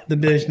with the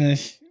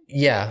business.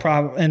 Yeah.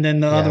 And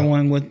then the other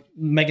one with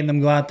making them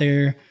go out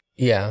there.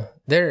 Yeah.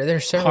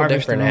 There's several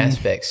different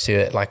aspects to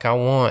it. Like I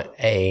want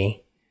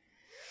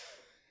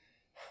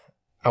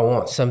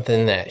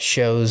something that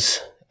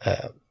shows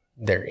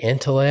their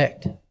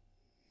intellect,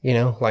 you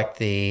know, like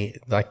the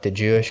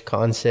Jewish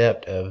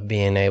concept of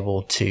being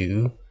able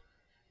to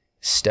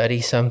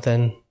study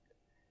something,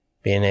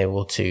 being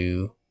able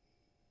to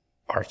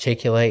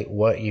articulate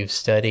what you've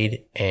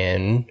studied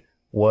and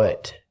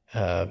what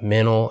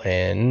mental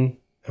and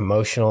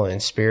emotional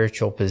and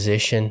spiritual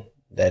position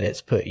that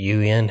it's put you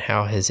in.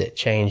 How has it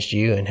changed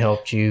you and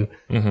helped you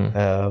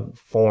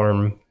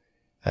form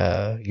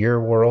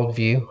your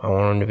worldview? I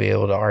want them to be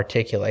able to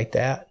articulate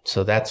that.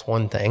 So that's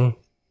one thing.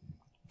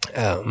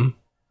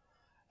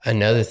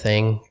 Another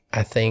thing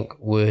I think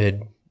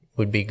would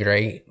be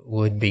great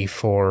would be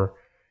for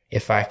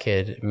if I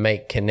could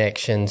make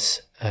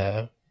connections,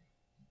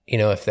 you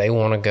know, if they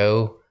want to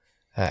go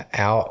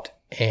out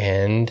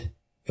and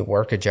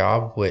work a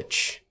job,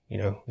 which, you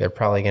know, they're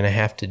probably going to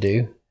have to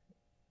do.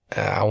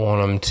 I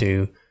want them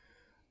to,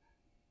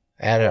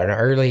 at an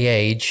early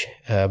age,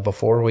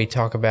 before we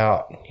talk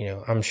about, you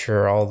know, I'm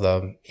sure all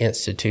the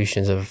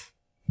institutions of,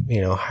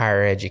 you know,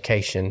 higher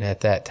education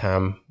at that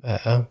time,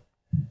 I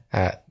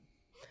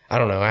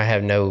don't know. I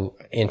have no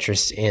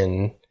interest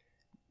in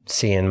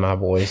seeing my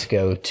boys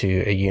go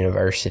to a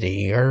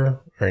university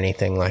or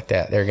anything like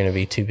that. They're going to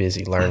be too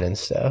busy learning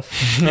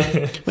stuff.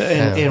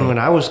 And when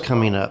I was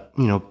coming up,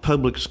 you know,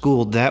 public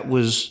school, that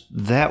was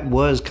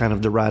kind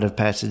of the rite of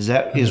passage.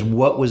 That is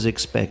what was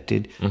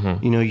expected.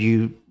 You know,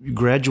 you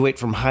graduate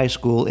from high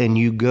school and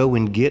you go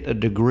and get a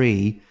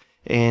degree,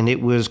 and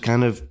it was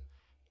kind of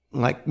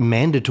like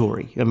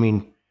mandatory. I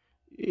mean,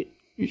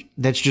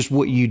 that's just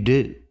what you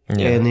do.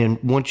 Yeah. And then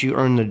once you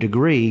earn the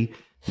degree,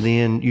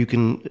 then you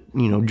can,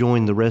 you know,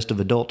 join the rest of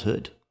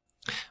adulthood.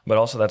 But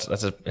also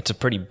it's a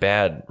pretty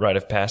bad rite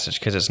of passage,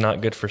 because it's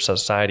not good for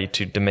society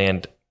to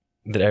demand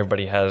that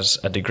everybody has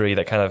a degree.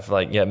 That kind of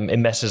like, yeah, it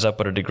messes up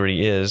what a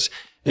degree is.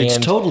 It's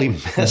totally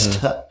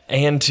messed up.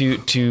 And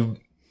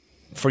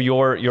for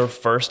your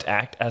first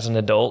act as an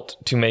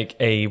adult to make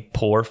a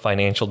poor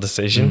financial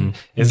decision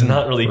is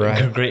not really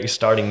a great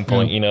starting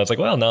point. You know, it's like,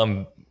 well, now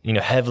I'm, you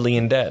know, heavily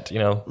in debt, you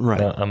know,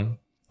 now I'm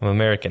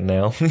American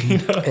now. You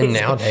know? And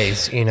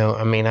nowadays, you know,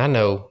 I mean, I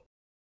know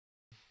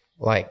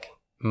like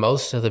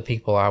most of the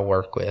people I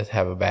work with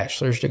have a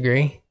bachelor's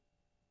degree,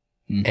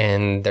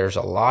 and there's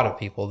a lot of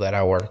people that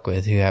I work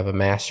with who have a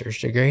master's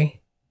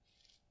degree.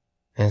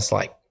 And it's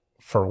like,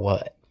 for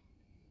what?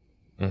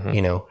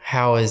 You know,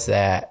 how is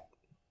that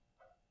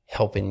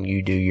helping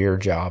you do your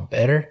job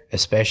better?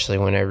 Especially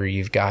whenever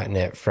you've gotten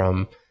it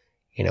from,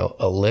 you know,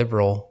 a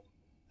liberal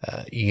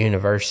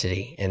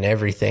university, and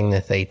everything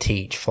that they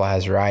teach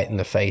flies right in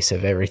the face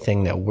of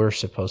everything that we're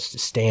supposed to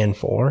stand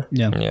for.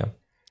 Yeah.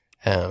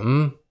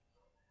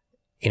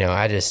 You know,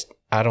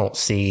 I don't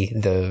see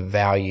the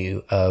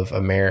value of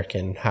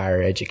American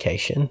higher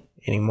education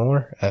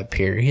anymore,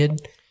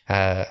 period.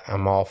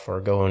 I'm all for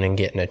going and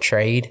getting a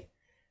trade,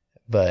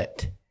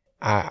 but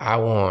I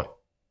want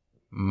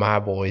my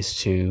boys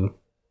to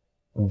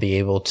be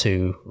able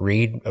to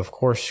read, of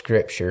course,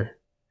 scripture,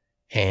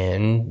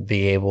 and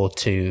be able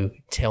to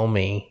tell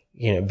me,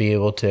 you know, be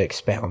able to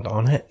expound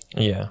on it.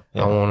 Yeah.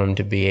 I want them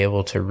to be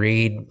able to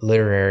read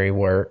literary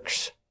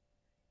works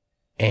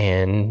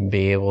and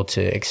be able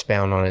to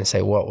expound on it and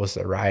say, what was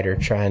the writer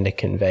trying to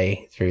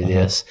convey through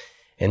this?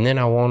 And then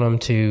I want them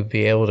to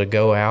be able to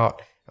go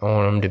out. I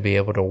want them to be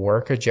able to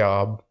work a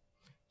job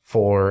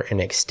for an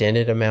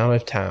extended amount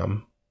of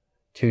time,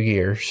 2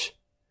 years,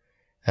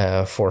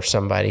 for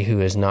somebody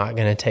who is not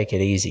going to take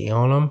it easy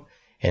on them.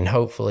 And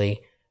hopefully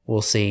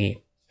we'll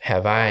see,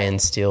 have I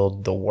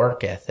instilled the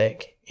work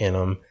ethic in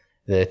them,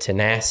 the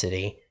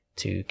tenacity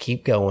to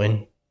keep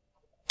going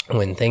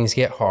when things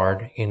get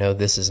hard. You know,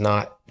 this is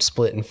not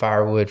splitting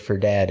firewood for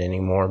dad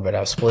anymore, but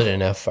I've split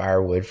enough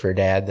firewood for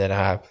dad that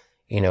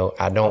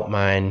I don't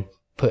mind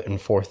putting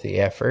forth the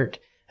effort.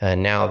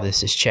 Now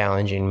this is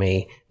challenging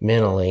me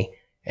mentally,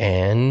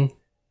 and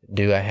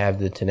do I have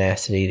the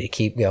tenacity to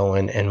keep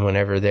going? And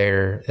whenever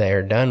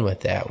they're done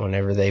with that,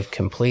 whenever they've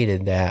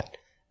completed that,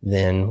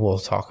 then we'll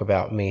talk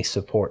about me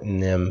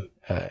supporting them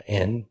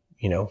in,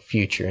 you know,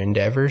 future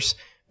endeavors.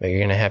 But you're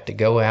going to have to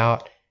go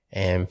out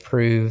and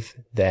prove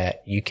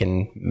that you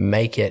can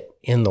make it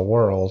in the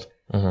world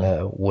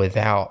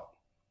without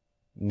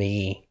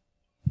me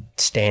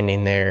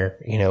standing there,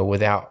 you know,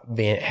 without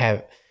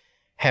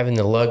having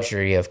the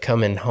luxury of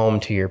coming home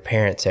to your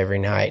parents every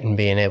night and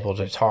being able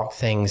to talk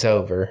things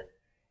over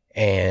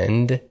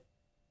and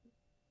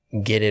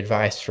get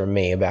advice from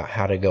me about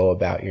how to go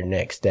about your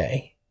next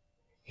day.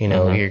 You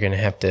know, you're going to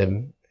have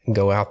to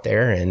go out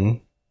there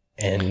and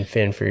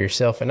fend for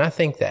yourself. And I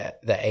think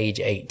that the age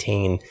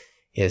 18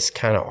 is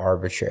kind of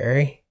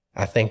arbitrary.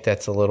 I think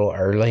that's a little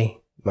early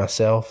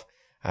myself.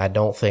 I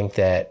don't think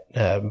that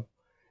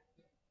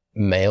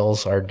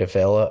males are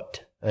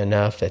developed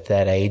enough at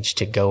that age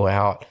to go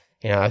out.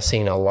 I've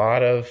seen a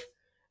lot of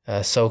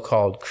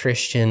so-called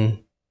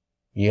Christian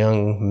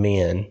young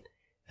men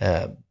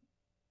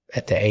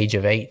at the age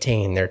of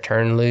 18. They're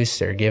turned loose,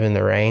 they're given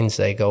the reins,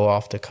 they go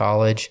off to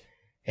college,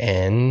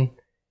 and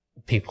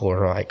people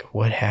are like,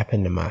 what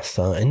happened to my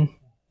son?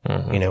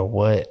 This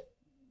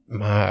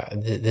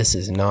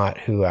is not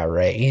who I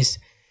raised.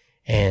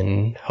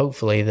 And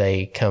hopefully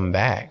they come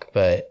back,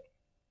 but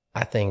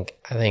I think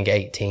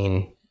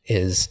 18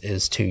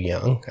 is too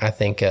young. I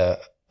think a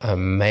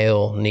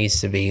male needs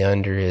to be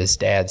under his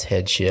dad's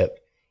headship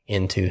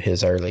into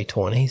his early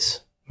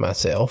 20s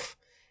myself.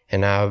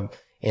 And I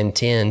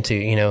intend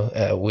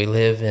to, we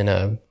live in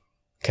a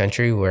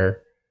country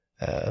where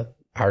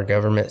our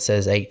government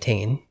says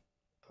 18.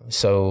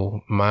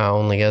 So my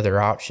only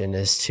other option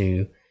is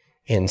to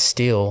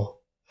instill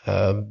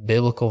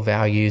biblical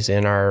values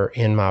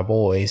in my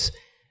boys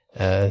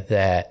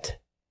that,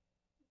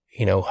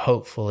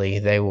 hopefully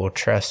they will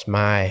trust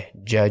my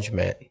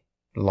judgment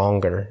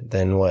longer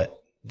than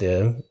what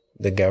the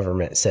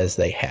government says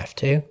they have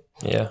to.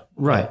 Yeah.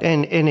 Right.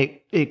 And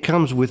it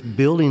comes with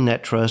building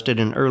that trust at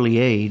an early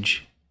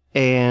age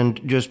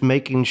and just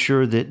making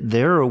sure that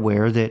they're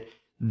aware that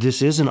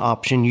this is an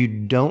option. You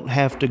don't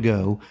have to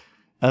go.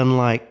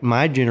 Unlike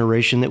my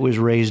generation that was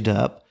raised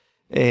up,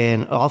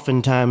 and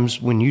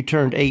oftentimes when you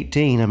turned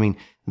 18,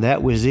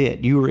 that was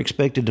it. You were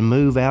expected to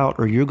move out,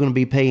 or you're going to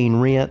be paying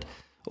rent.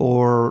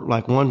 Or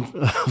like one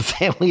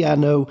family I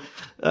know,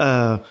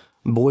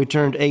 boy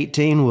turned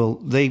 18. Well,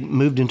 they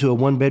moved into a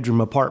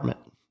 1-bedroom apartment.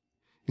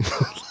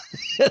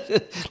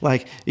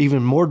 Like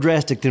even more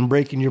drastic than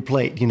breaking your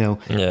plate,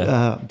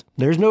 Yeah.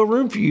 There's no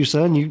room for you,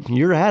 son.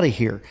 You're out of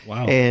here.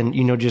 Wow. And,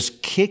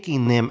 just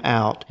kicking them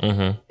out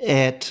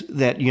at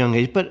that young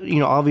age. But,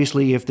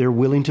 obviously if they're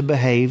willing to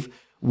behave,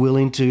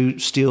 willing to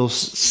still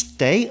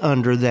stay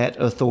under that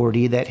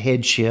authority, that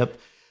headship,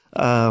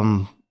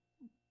 and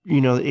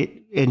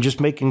just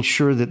making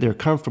sure that they're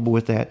comfortable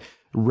with that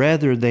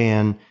rather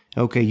than,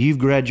 okay, you've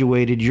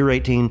graduated, you're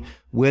 18,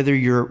 whether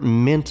you're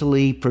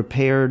mentally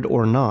prepared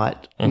or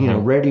not,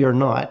 ready or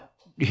not,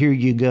 here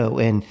you go,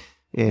 and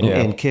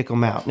kick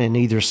them out, and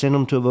either send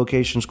them to a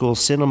vocation school,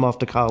 send them off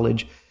to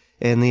college,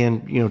 and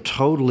then,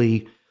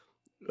 totally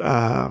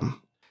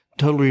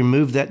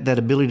remove that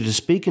ability to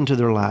speak into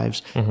their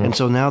lives. And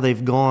so now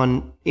they've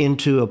gone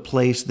into a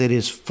place that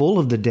is full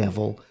of the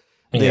devil,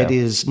 that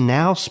is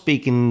now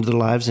speaking into their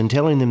lives and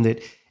telling them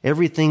that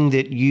everything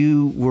that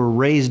you were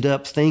raised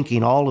up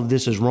thinking, all of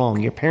this is wrong.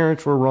 Your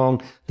parents were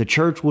wrong. The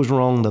church was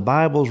wrong. The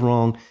Bible's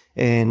wrong.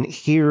 And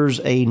here's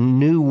a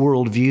new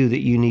worldview that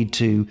you need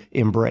to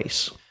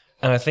embrace.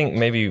 And I think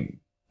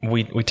maybe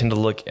we tend to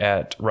look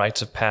at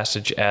rites of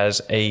passage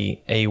as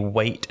a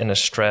weight and a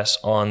stress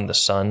on the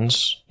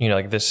sons.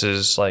 Like this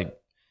is like,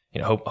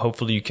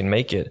 hopefully you can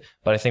make it.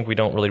 But I think we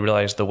don't really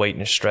realize the weight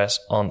and stress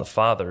on the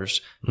fathers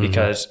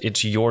because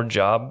it's your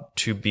job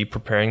to be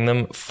preparing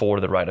them for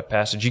the rite of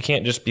passage. You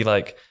can't just be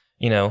like,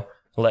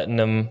 letting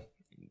them,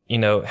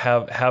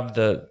 have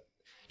the,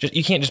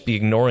 you can't just be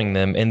ignoring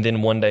them and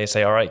then one day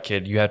say, all right,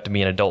 kid, you have to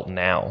be an adult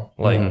now.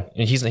 Like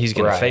he's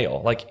going to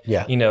fail. Like,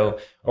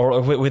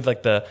 or with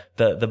like the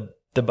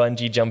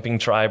bungee jumping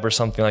tribe or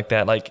something like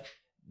that. Like,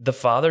 the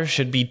father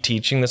should be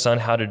teaching the son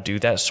how to do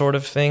that sort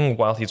of thing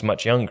while he's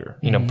much younger,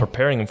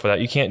 preparing him for that.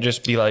 You can't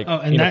just be like,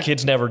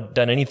 kid's never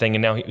done anything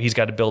and now he's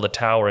got to build a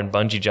tower and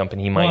bungee jump and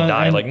he might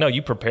die. Like, no,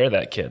 you prepare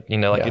that kid,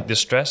 the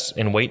stress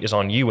and weight is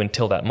on you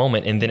until that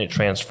moment and then it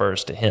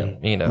transfers to him,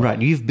 Right.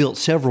 You've built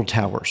several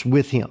towers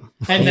with him.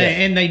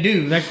 And they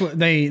do. That's what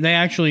they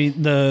actually,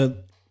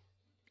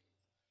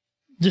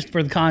 just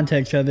for the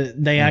context of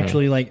it, they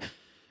actually like,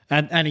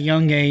 at a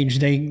young age,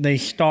 they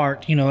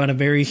start, at a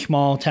very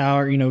small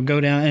tower, go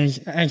down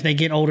as they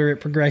get older, it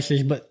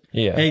progresses. But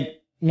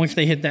once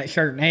they hit that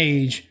certain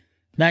age,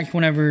 that's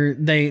whenever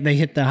they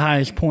hit the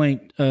highest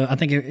point. I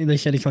think they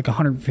said it's like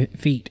 100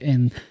 feet.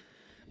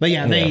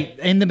 They,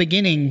 in the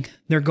beginning,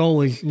 their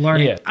goal is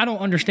learning. Yeah. I don't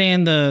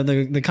understand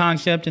the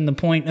concept and the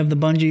point of the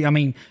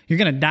bungee. You're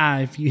going to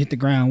die if you hit the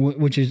ground,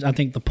 which is, I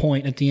think, the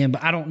point at the end.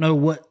 But I don't know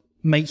what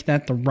makes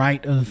that the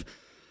rite of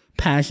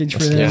passage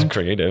for them. It's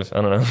creative.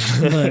 I don't know.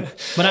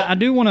 but I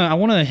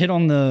want to hit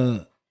on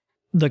the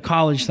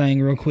college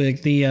thing real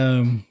quick.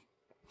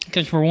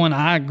 Because for one,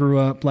 I grew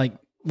up like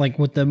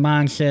with the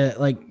mindset,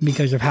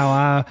 because of how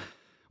I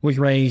was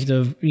raised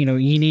of, you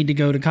need to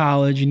go to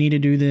college, you need to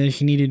do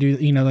this, you need to do,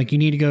 you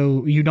need to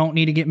go, you don't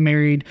need to get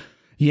married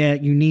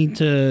yet, you need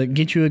to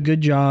get you a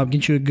good job,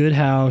 get you a good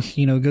house,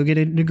 go get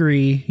a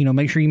degree,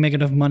 make sure you make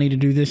enough money to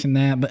do this and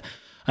that. But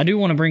I do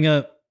want to bring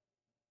up,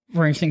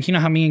 for instance,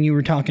 how me and you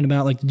were talking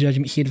about the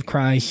judgment seat of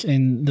Christ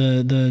and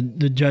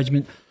the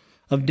judgment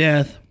of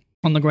death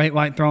on the great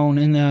white throne.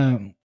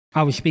 And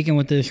I was speaking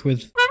with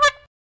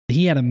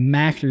he had a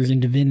master's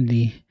in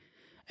divinity,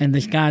 and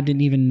this guy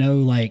didn't even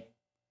know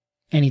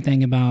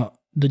anything about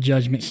the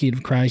judgment seat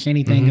of Christ,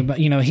 anything about,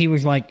 he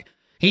was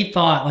he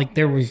thought like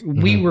there was,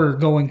 we were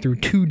going through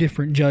two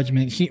different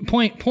judgments.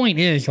 Point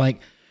is,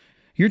 like,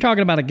 you're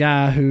talking about a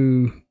guy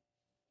who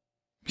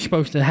is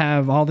supposed to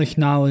have all this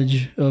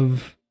knowledge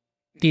of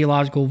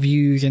theological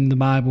views in the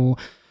Bible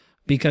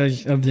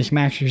because of this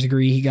master's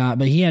degree he got,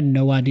 but he had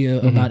no idea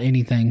about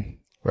anything.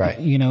 Right.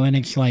 You know, and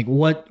it's like,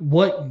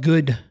 what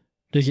good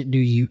does it do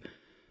you?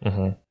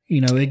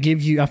 You know, it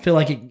gives you, I feel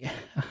like it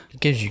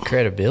gives you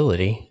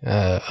credibility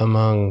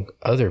among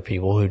other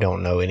people who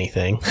don't know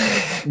anything.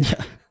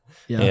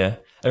 Yeah.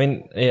 I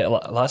mean,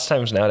 lots of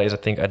times nowadays, I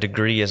think a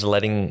degree is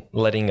letting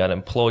an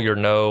employer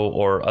know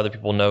or other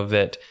people know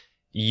that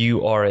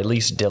you are at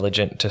least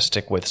diligent to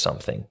stick with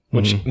something,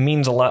 which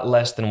means a lot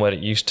less than what it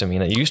used to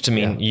mean. It used to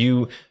mean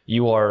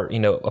you are, you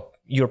know,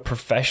 you're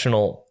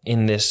professional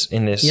in this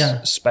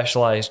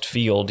specialized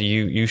field.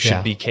 You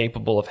should be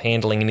capable of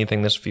handling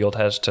anything this field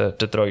has to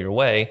throw your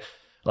way.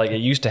 Like,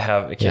 it used to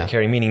have, it can't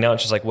carry meaning. Now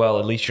it's just like, well,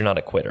 at least you're not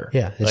a quitter.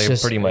 Yeah. It's like,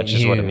 just, pretty much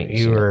is what it means.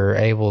 You were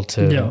able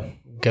to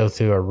go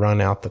through a run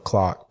out the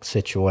clock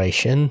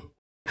situation.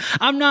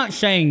 I'm not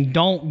saying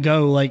don't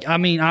go. Like, I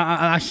mean,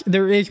 I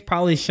there is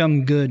probably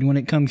some good when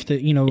it comes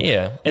to, you know,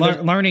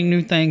 learning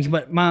new things.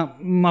 But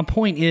my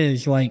point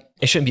is, like,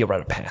 it shouldn't be a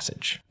rite of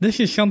passage. This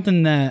is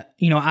something that,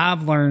 you know,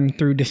 I've learned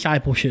through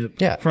discipleship.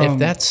 Yeah. If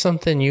that's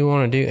something you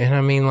want to do, and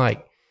I mean,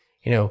 like,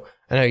 you know,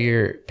 I know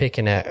you're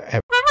picking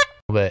at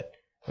but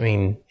I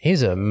mean,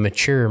 he's a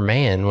mature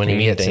man when he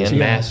gets his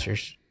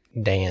master's.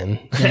 Dan,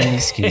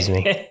 excuse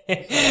me.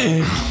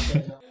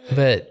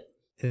 But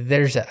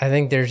I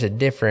think there's a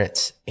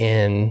difference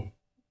in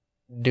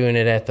doing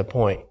it at the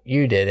point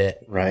you did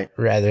it, right?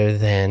 Rather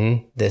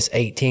than this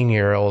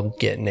 18-year-old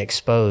getting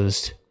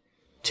exposed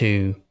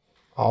to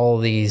all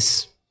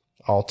these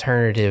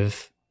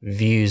alternative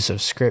views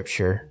of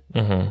Scripture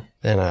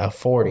than a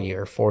 40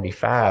 or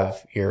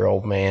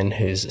 45-year-old man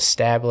who's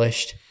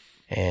established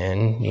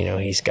and, you know,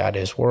 he's got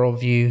his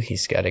worldview,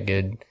 he's got a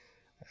good,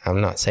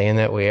 I'm not saying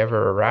that we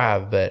ever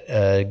arrive, but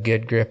a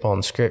good grip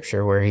on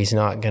Scripture where he's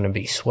not going to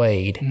be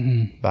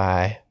swayed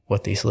by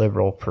what these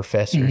liberal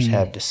professors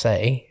have to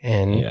say.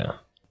 And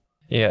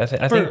I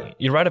think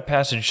your rite of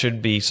passage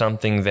should be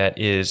something that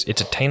it's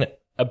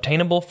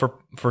obtainable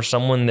for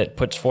someone that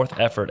puts forth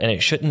effort, and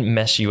it shouldn't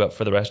mess you up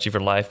for the rest of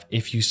your life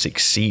if you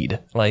succeed.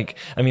 Like,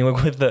 I mean,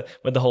 with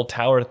the whole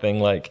tower thing,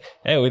 like,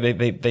 hey,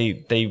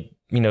 they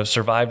you know,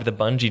 survived the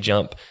bungee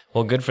jump.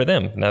 Well, good for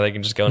them. Now they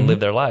can just go and live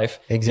their life.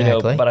 Exactly.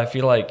 You know, but I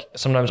feel like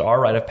sometimes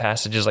our rite of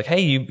passage is like, hey,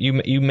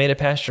 you made it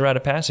past your rite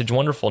of passage.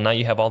 Wonderful. Now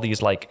you have all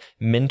these like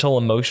mental,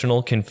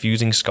 emotional,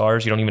 confusing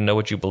scars. You don't even know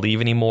what you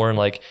believe anymore. And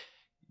like,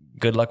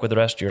 good luck with the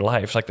rest of your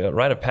life. It's like the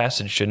rite of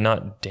passage should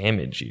not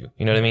damage you.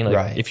 You know what I mean?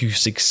 Like, if you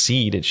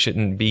succeed, it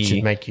shouldn't be. It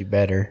should make you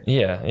better.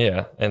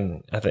 Yeah.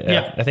 And I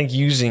think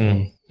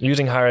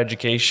using higher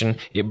education,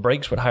 it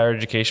breaks what higher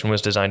education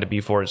was designed to be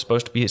for. It's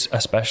supposed to be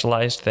a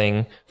specialized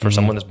thing for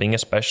someone that's being a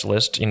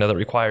specialist, you know, that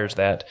requires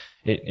that.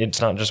 It's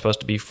not just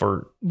supposed to be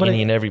for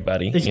any and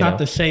everybody. It's not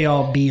the say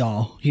all be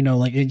all, you know,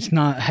 like, it's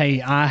not,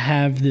 hey, I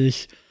have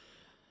this,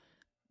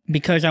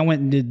 because I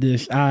went and did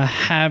this, I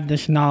have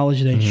this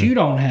knowledge that you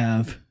don't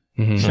have.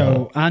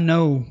 So I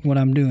know what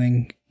I'm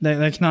doing.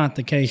 That's not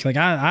the case. Like,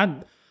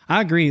 I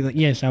agree that,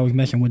 yes, I was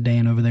messing with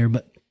Dan over there,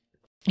 but,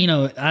 you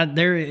know,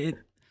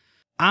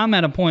 I'm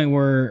at a point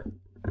where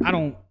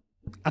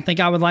I think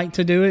I would like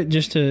to do it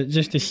just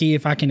to see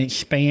if I can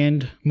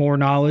expand more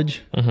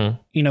knowledge,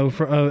 you know,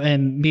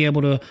 and be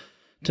able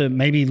to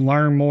maybe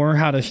learn more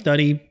how to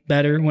study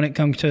better when it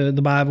comes to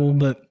the Bible.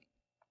 But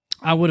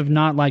I would have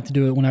not liked to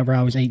do it whenever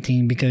I was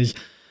 18 because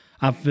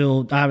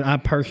I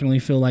personally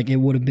feel like it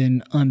would have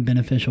been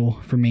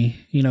unbeneficial for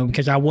me, you know,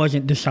 because I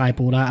wasn't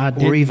discipled.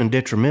 Or even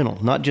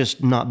detrimental, not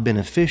just not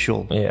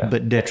beneficial,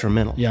 but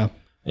detrimental. Yeah.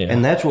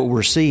 And that's what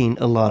we're seeing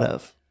a lot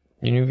of.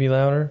 You need to be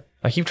louder?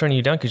 I keep turning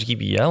you down because you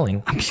keep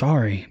yelling. I'm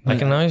sorry. I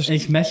can always...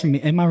 It's messing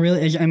me. Am I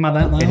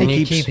that loud? And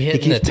you keep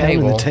hitting the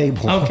table.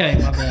 Okay,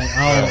 my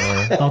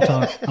bad. I'll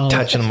talk.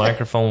 Touching the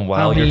microphone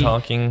while you're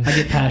talking. I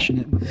get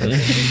passionate.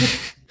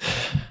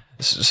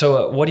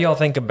 So what do y'all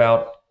think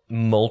about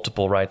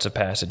multiple rites of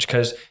passage?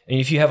 Because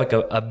if you have like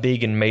a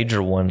big and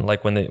major one,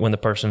 like when the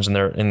person's in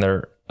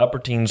their upper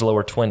teens,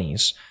 lower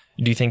 20s,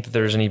 do you think that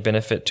there's any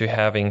benefit to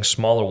having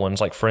smaller ones?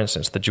 Like, for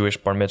instance, the Jewish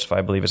bar mitzvah,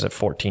 I believe, is at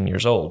 14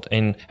 years old.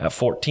 And at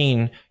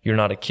 14, you're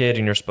not a kid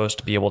and you're supposed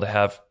to be able to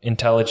have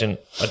intelligent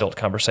adult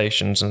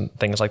conversations and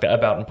things like that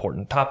about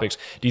important topics.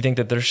 Do you think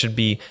that there should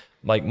be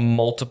like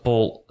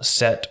multiple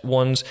set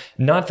ones?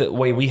 Not the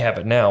way we have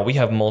it now. We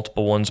have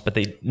multiple ones, but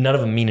none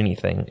of them mean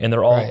anything. And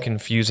they're all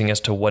confusing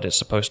as to what it's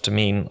supposed to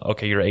mean.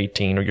 Okay, you're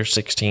 18 or you're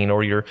 16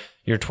 or you're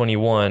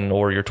 21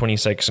 or you're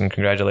 26 and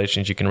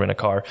congratulations, you can rent a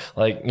car.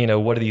 Like, you know,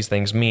 what do these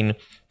things mean?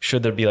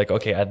 Should there be like,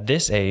 okay, at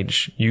this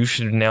age, you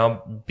should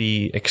now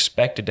be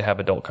expected to have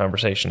adult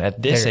conversation.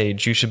 At this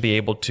age, you should be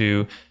able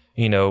to,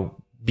 you know,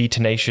 be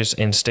tenacious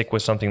and stick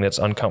with something that's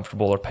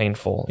uncomfortable or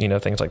painful, you know,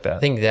 things like that. I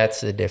think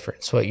that's the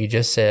difference. What you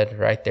just said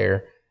right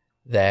there,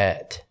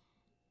 that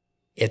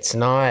it's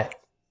not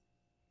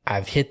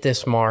I've hit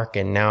this mark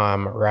and now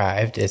I'm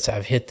arrived. It's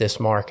I've hit this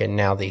mark and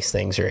now these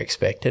things are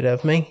expected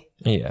of me.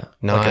 Yeah.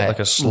 Not like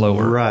a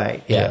slower.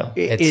 Right. Yeah.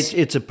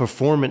 It's a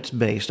performance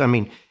based. I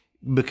mean,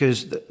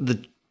 because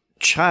the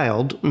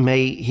child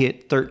may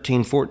hit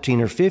 13,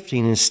 14, or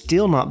 15 and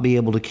still not be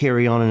able to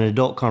carry on an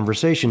adult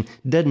conversation.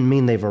 Doesn't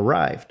mean they've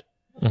arrived.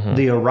 Mm-hmm.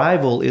 The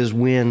arrival is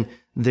when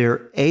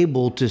they're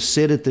able to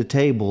sit at the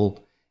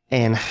table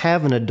and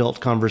have an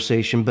adult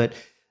conversation, but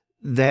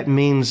that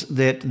means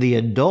that the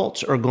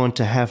adults are going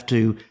to have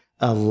to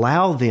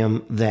allow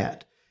them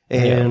that.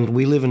 And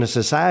we live in a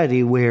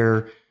society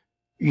where,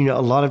 you know,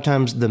 a lot of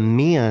times the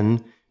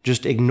men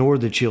just ignore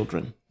the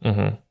children.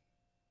 Mm-hmm.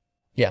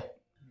 Yeah.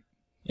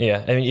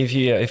 Yeah. I mean,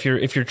 if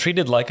you're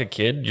treated like a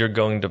kid, you're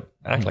going to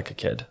act like a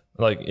kid.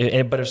 But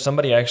if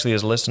somebody actually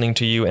is listening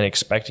to you and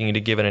expecting you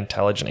to give an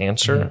intelligent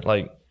answer,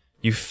 like,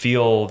 you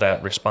feel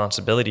that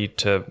responsibility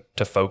to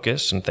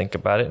focus and think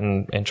about it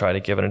and try to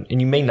give it.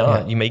 And you may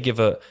not. You may give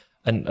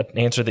an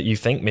answer that you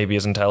think maybe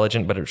is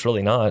intelligent, but it's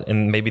really not.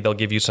 And maybe they'll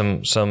give you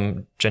some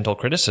gentle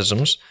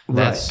criticisms.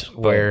 That's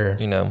where,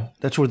 you know,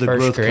 that's where the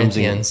growth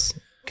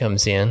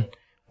comes in,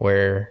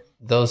 where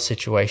those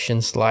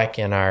situations, like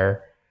in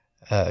our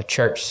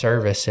church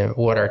service and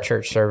what our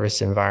church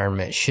service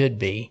environment should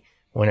be,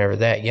 whenever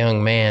that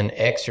young man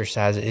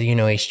exercises, you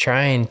know, he's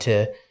trying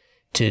to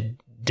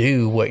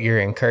do what you're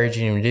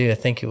encouraging him to do. I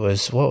think it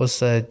was, what was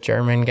the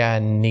German guy,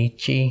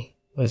 Nietzsche?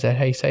 Was that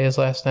how you say his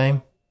last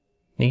name?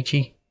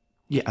 Nietzsche?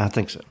 Yeah, I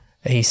think so.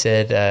 He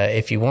said,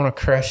 if you want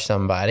to crush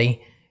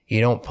somebody,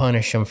 you don't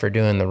punish them for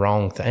doing the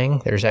wrong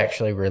thing. There's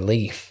actually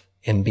relief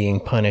in being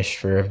punished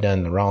for have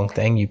done the wrong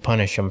thing. You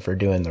punish them for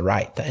doing the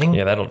right thing.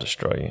 Yeah, that'll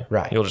destroy you.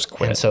 Right. You'll just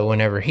quit. And so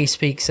whenever he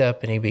speaks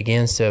up and he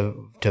begins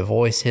to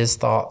voice his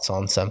thoughts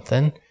on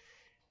something,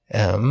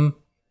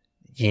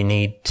 you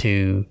need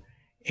to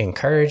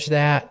encourage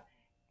that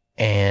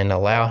and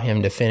allow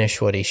him to finish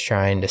what he's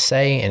trying to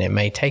say. And it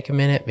may take a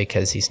minute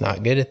because he's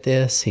not good at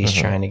this. He's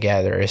trying to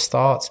gather his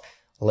thoughts.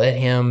 Let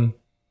him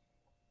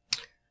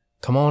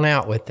come on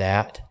out with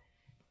that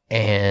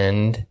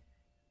and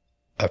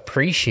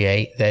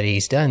appreciate that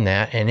he's done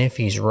that. And if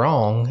he's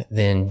wrong,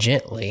 then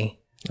gently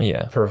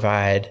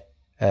provide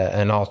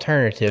an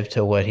alternative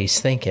to what he's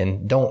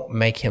thinking. Don't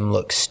make him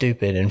look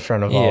stupid in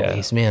front of all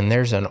these men.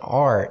 There's an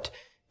art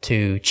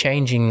to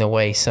changing the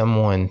way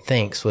someone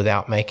thinks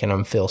without making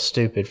them feel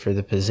stupid for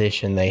the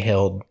position they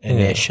held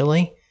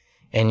initially.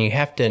 And you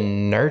have to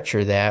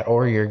nurture that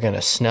or you're going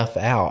to snuff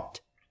out.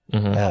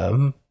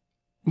 But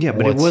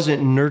it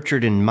wasn't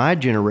nurtured in my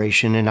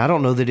generation, and I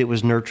don't know that it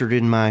was nurtured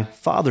in my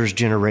father's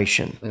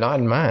generation. Not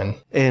in mine.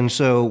 And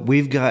so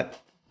we've got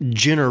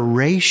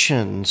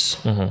generations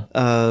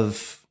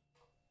of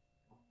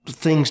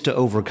things to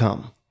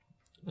overcome.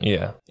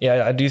 Yeah.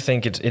 I do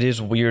think it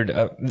is weird.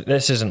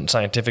 This isn't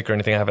scientific or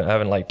anything. I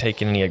haven't like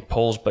taken any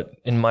polls, but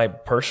in my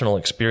personal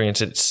experience,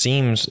 it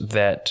seems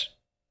that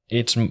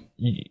it's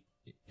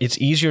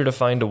easier to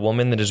find a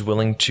woman that is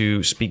willing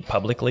to speak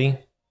publicly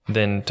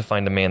than to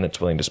find a man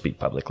that's willing to speak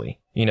publicly.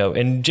 You know,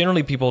 and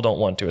generally people don't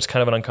want to. It's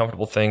kind of an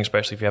uncomfortable thing,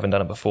 especially if you haven't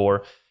done it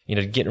before. You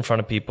know, to get in front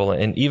of people,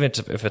 and even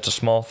if it's a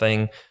small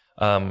thing,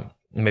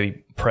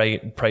 maybe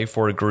pray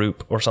for a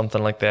group or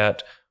something like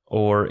that,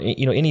 or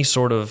you know, any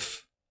sort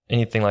of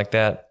anything like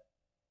that.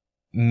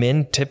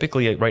 Men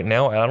typically right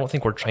now, I don't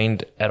think we're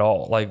trained at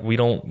all. Like we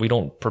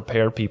don't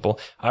prepare people.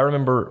 I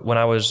remember when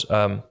I was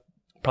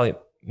probably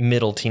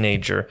middle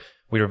teenager,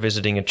 we were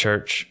visiting a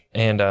church,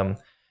 and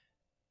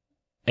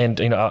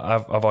you know,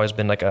 I've always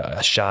been like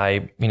a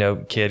shy, you know,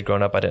 kid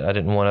growing up. I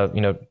didn't want to,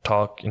 you know,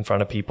 talk in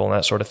front of people and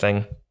that sort of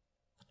thing.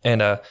 And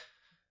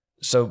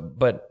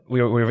but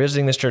we were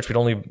visiting this church. We'd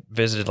only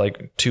visited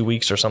like 2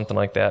 weeks or something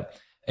like that.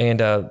 And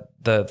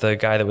the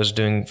guy that was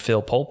doing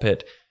Phil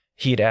Pulpit,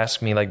 he'd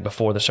asked me like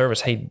before the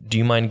service, "Hey, do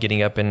you mind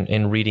getting up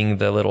and reading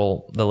the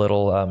little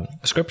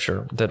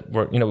scripture that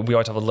we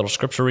always have a little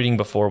scripture reading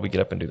before we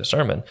get up and do the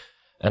sermon?"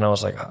 And I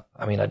was like,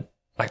 I mean,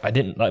 I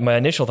didn't, like, my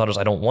initial thought was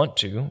I don't want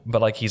to,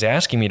 but like he's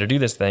asking me to do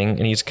this thing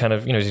and he's kind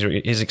of, you know,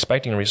 he's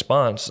expecting a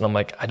response. And I'm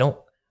like, I don't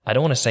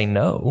want to say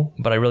no,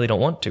 but I really don't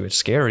want to. It's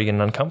scary and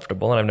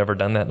uncomfortable and I've never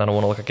done that and I don't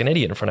want to look like an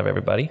idiot in front of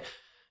everybody,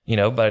 you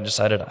know, but I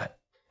decided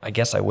I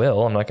guess I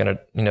will. I'm not going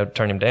to, you know,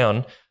 turn him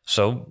down.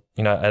 So,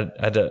 you know,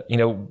 I had to, you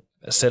know,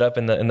 sit up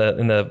on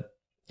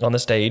the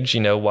stage,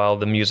 you know, while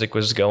the music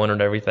was going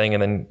and everything,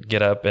 and then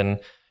get up and,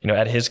 you know,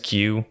 at his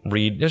cue,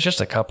 read. It was just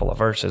a couple of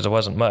verses. It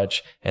wasn't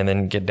much. And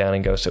then get down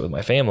and go sit with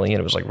my family. And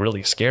it was like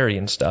really scary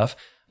and stuff.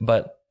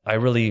 But I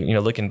really, you know,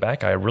 looking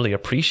back, I really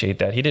appreciate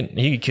that.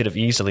 He could have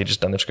easily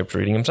just done the scripture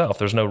reading himself.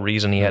 There's no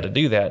reason he had to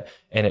do that.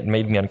 And it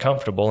made me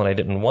uncomfortable and I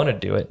didn't want to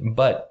do it.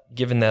 But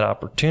given that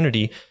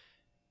opportunity,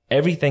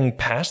 everything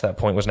past that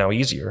point was now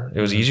easier.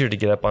 It was easier to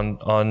get up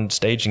on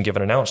stage and give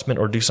an announcement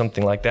or do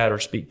something like that or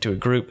speak to a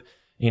group.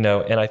 You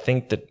know, and I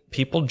think that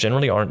people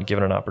generally aren't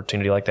given an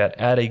opportunity like that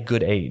at a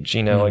good age.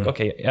 You know, like,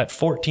 okay, at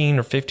 14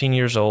 or 15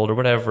 years old or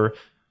whatever,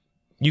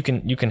 you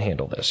can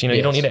handle this. You know,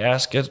 you don't need to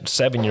ask a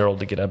 7-year-old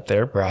to get up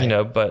there, you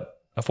know,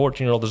 but a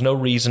 14-year-old, there's no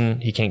reason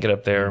he can't get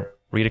up there,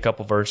 read a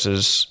couple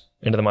verses,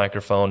 into the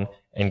microphone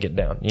and get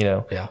down,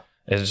 Yeah.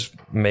 It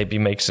maybe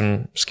makes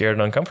them scared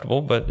and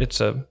uncomfortable, but it's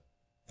a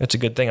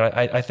good thing.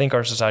 I think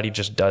our society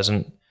just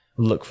doesn't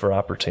look for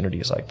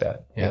opportunities like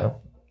that. Yeah.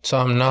 So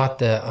I'm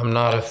not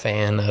a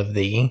fan of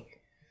the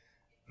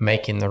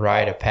making the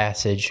rite of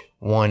passage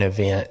one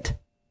event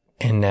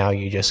and now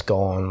you just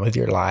go on with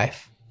your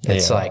life.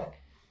 It's like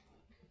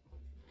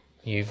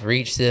you've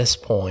reached this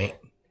point.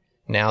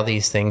 Now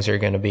these things are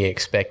going to be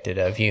expected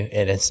of you,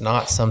 and it's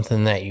not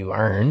something that you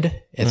earned.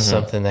 It's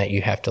something that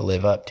you have to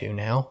live up to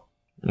now.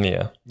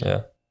 Yeah.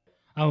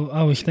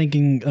 I was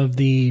thinking of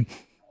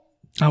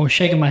I was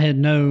shaking my head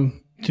no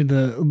to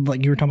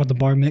like you were talking about the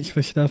bar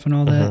mitzvah stuff and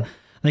all that.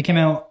 They came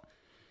out,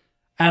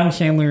 Adam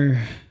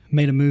Sandler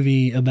made a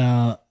movie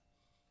about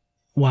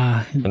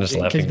why. I'm just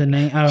laughing. The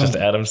name, just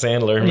Adam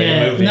Sandler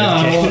made a movie.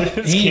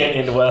 No, he can't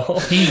end well.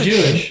 He's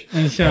Jewish,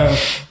 and so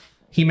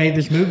he made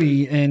this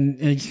movie, and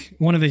it's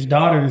one of his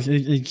daughters.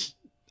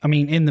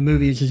 In the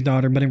movie it's his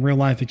daughter, but in real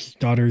life it's his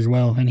daughter as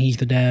well, and he's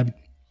the dad.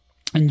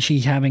 And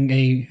she's having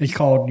it's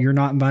called "You're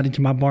Not Invited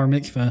to My Bar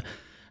Mitzvah,"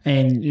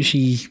 and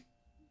she's.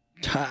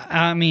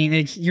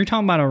 You're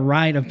talking about a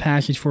rite of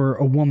passage for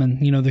a woman.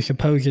 The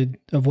supposed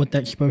of what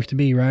that's supposed to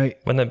be, right?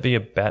 Wouldn't that be a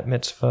bat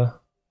mitzvah?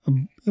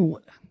 I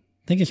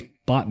think it's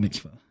bat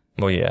mitzvah.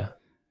 Well, yeah.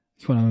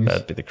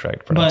 That'd be the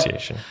correct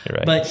pronunciation. You're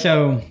right. But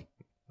so,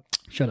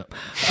 shut up.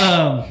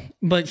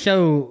 But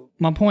so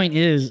my point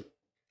is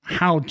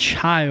how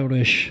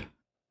childish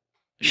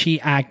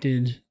she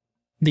acted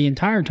the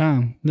entire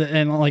time.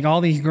 And like all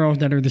these girls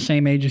that are the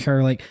same age as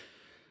her, like,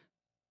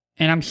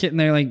 and I'm sitting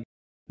there like,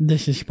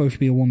 this is supposed to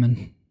be a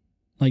woman.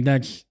 Like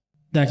that's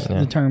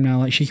the term now.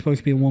 Like she's supposed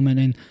to be a woman,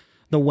 and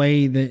the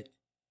way that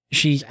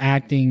she's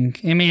acting.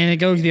 It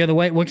goes the other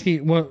way.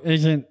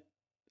 Doesn't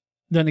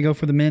it go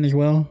for the men as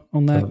well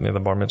on that? The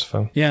bar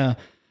mitzvah. Yeah.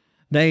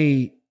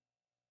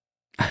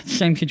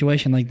 Same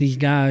situation. Like these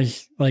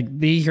guys, like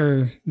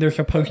they're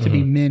supposed to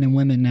be men and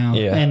women now.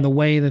 Yeah. And the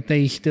way that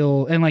they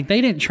still, and like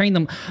they didn't train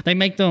them. They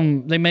make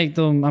them,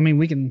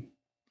 we can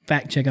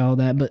fact check all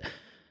that, but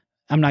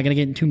I'm not going to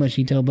get into too much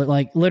detail, but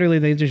like literally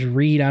they just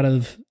read out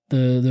of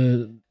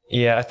the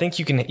Yeah, I think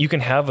you can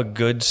have a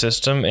good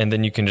system, and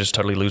then you can just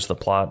totally lose the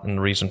plot and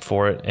the reason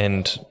for it.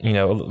 And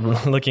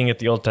looking at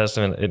the Old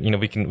Testament,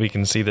 we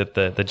can see that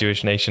the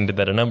Jewish nation did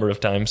that a number of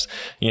times.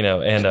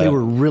 And they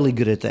were really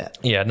good at that.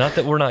 Yeah, not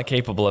that we're not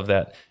capable of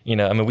that.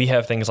 We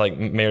have things like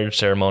marriage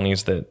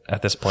ceremonies that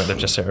at this point they're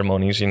just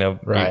ceremonies.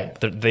 Right?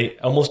 They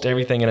almost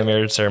everything in a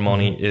marriage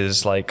ceremony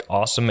is like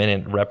awesome, and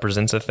it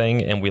represents a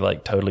thing, and we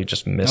like totally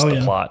just miss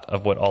the plot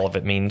of what all of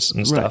it means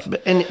and stuff.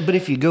 Right. But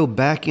if you go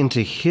back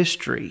into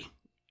history.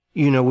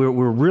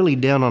 We're really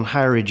down on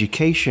higher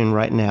education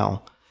right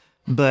now,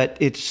 but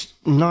it's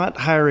not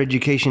higher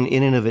education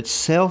in and of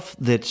itself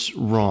that's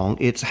wrong.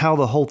 It's how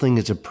the whole thing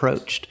is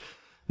approached.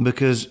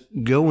 Because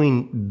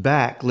going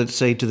back, let's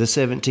say to the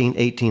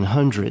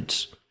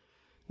 1800s,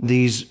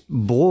 these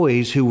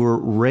boys who were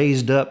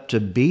raised up to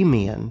be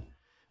men,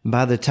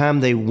 by the time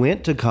they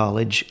went to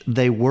college,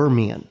 they were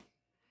men.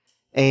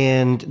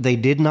 And they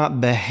did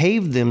not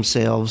behave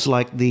themselves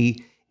like the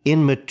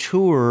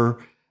immature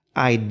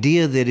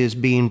idea that is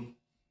being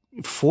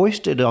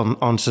foisted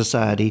on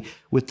society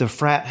with the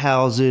frat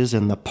houses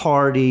and the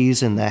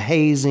parties and the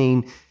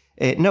hazing.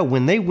 No,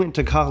 when they went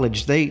to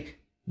college, they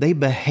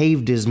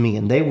behaved as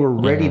men. They were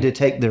ready to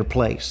take their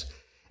place.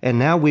 And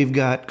now we've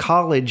got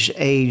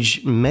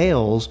college-age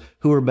males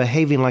who are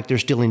behaving like they're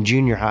still in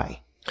junior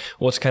high.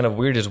 What's kind of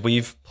weird is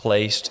we've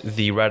placed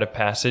the rite of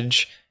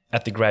passage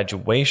at the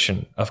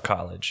graduation of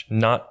college,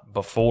 not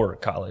before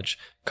college.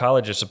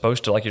 College is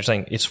supposed to, like you're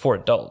saying, it's for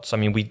adults.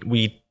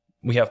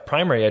 We have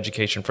primary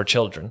education for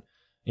children,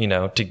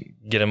 to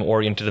get them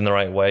oriented in the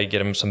right way, get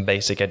them some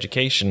basic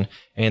education.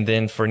 And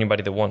then for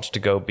anybody that wants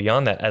to go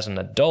beyond that as an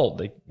adult,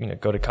 they,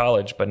 go to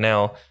college. But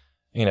now,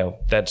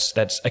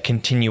 that's a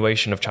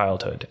continuation of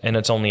childhood. And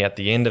it's only at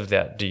the end of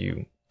that do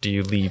you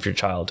leave your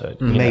childhood?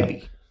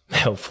 Maybe.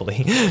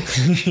 Hopefully.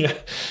 Yeah.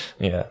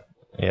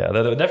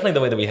 Definitely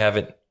the way that we have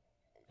it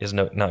is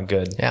not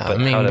good. Yeah.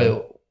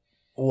 But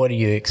what do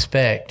you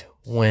expect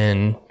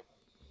when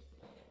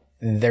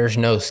there's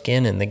no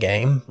skin in the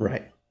game?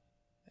 Right.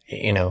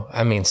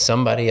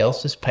 Somebody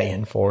else is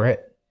paying for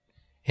it,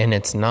 and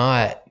it's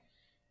not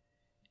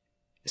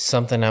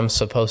something I'm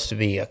supposed to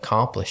be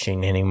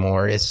accomplishing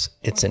anymore. It's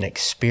an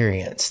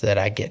experience that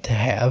I get to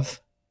have,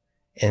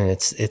 and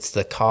it's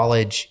the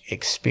college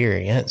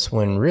experience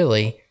when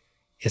really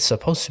it's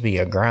supposed to be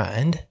a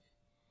grind.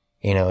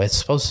 It's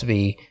supposed to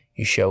be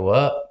you show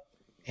up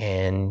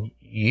and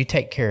you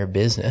take care of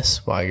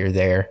business while you're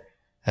there,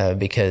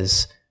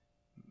 because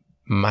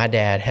my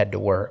dad had to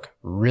work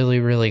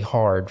really, really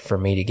hard for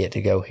me to get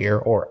to go here,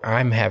 or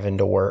I'm having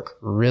to work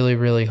really,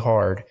 really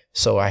hard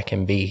so I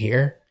can be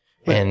here.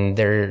 Right. And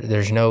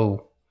there's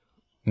no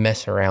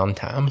mess around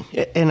time.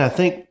 And I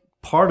think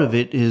part of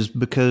it is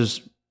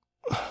because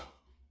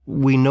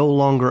we no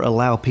longer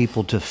allow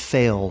people to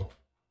fail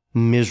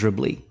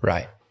miserably.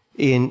 Right.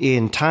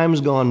 In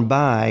times gone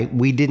by,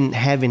 we didn't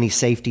have any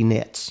safety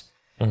nets.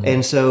 Mm-hmm.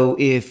 And so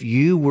if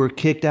you were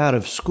kicked out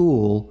of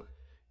school,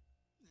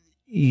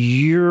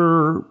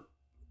 your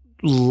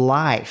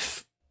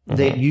life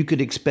that you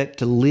could expect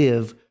to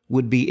live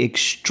would be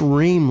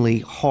extremely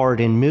hard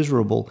and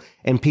miserable.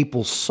 And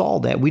people saw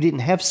that. We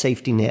didn't have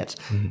safety nets.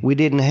 Mm-hmm. We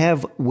didn't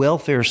have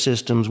welfare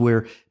systems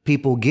where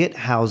people get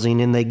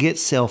housing and they get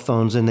cell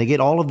phones and they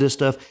get all of this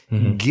stuff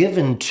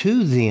given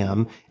to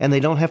them, and they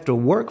don't have to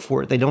work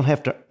for it. They don't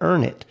have to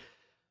earn it.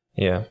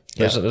 Yeah.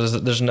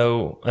 There's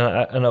no,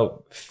 I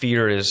know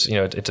fear is,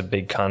 it's a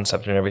big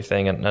concept and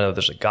everything. And I know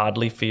there's a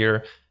godly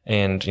fear,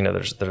 and,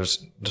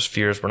 there's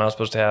fears we're not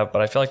supposed to have,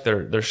 but I feel like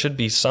there should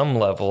be some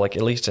level, like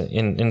at least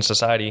in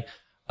society,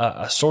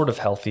 a sort of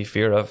healthy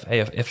fear of, hey,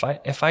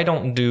 if I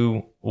don't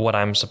do what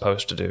I'm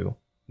supposed to do,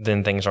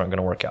 then things aren't going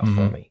to work out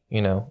for me,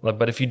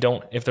 But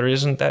if there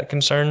isn't that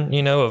concern,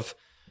 of,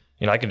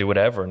 I can do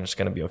whatever and it's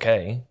going to be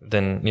okay,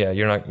 then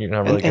you're not really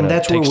going to take stuff seriously. And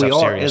that's where we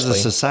are as a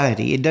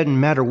society. It doesn't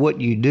matter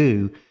what you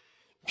do.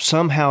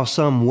 Somehow,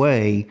 some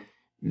way,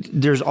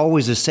 there's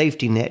always a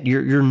safety net.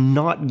 You're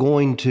not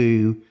going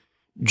to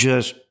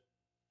just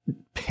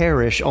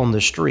perish on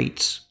the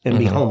streets and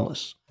be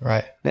homeless.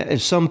 Right. Now,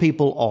 some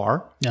people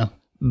are. Yeah.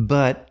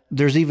 But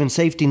there's even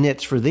safety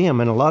nets for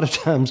them. And a lot of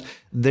times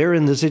they're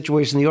in the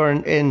situation they are,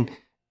 and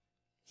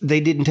they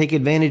didn't take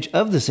advantage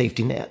of the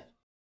safety net.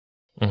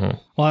 Mm-hmm.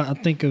 Well, I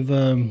think of,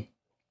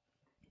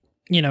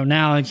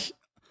 now it's,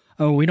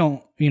 we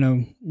don't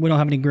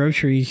have any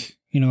groceries.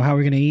 How are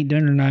we going to eat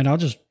dinner tonight? I'll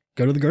just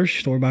go to the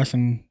grocery store, buy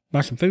some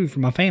food for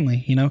my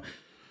family,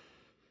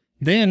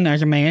 Then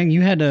as a man,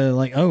 you had to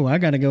I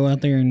got to go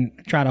out there and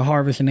try to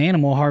harvest an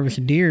animal, harvest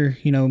a deer,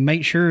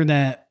 make sure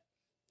that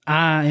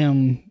I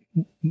am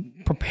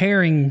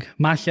preparing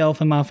myself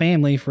and my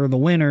family for the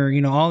winter,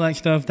 all that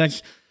stuff.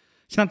 It's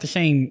not the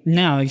same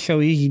now. It's so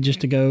easy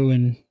just to go,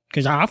 and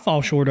because I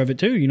fall short of it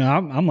too.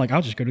 I'm like,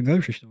 I'll just go to the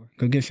grocery store,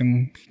 go get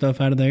some stuff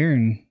out of there,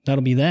 and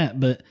that'll be that.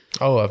 But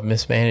I've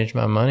mismanaged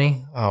my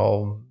money.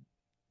 I'll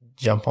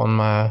jump on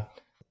my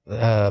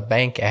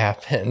bank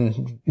app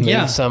and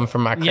move some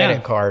from my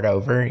credit card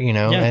over.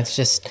 It's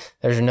just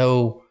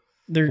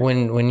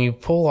when you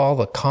pull all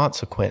the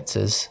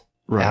consequences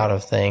out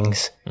of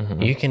things,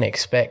 you can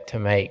expect to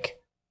make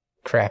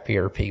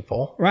crappier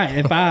people. Right.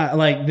 If I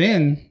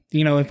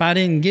if I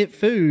didn't get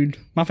food,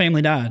 my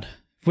family died.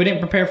 If we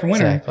didn't prepare for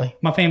winter,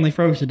 my family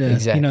froze to death.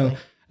 Exactly.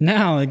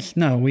 Now it's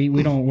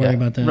we don't worry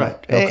about that.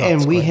 Right. No,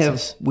 and we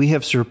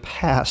have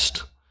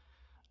surpassed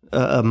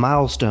a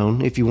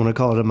milestone, if you want to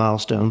call it a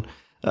milestone.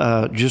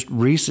 Just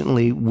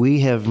recently, we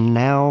have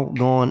now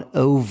gone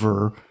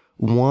over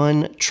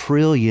 $1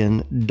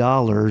 trillion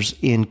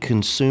in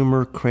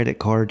consumer credit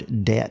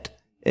card debt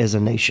as a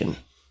nation.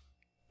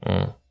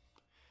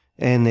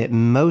 And that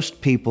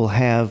most people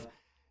have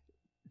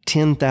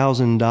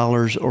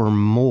 $10,000 or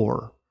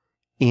more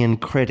in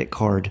credit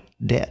card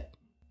debt.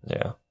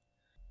 Yeah.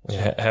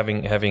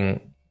 Having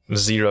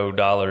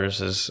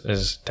 $0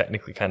 is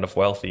technically kind of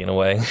wealthy in a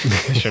way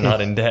because you're not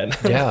in debt.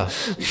 Yeah.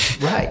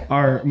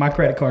 Right. My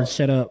credit card's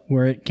set up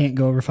where it can't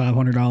go over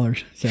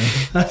 $500. So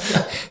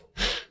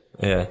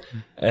yeah.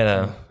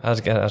 And I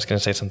was gonna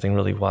say something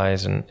really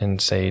wise and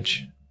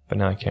sage, but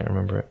now I can't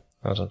remember it.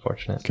 That was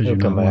unfortunate. You'll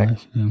come back.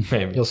 Yeah.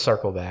 Maybe. You'll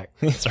circle back.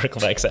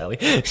 Circle back, Sally.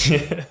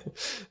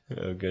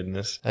 Oh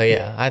goodness. Oh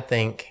yeah. I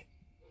think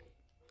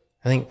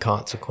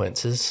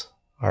consequences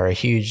are a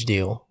huge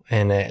deal,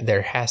 and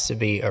there has to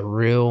be a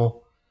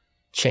real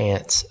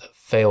chance of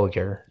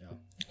failure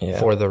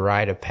for the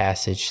rite of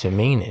passage to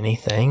mean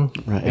anything.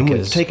 Right. And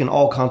we've taken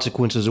all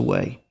consequences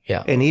away.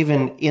 Yeah. And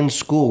even in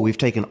school, we've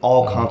taken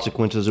all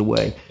consequences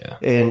away. Yeah.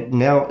 And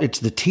now it's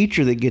the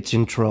teacher that gets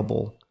in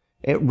trouble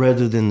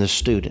rather than the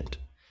student.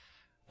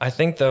 I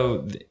think,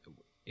 though,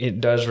 it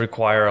does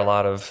require a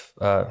lot of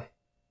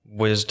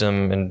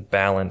wisdom and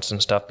balance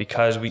and stuff,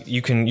 because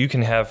you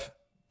can have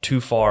too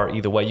far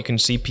either way. You can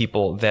see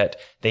people that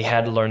they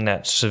had to learn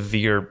that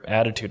severe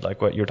attitude,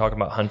 like what you were talking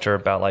about, Hunter,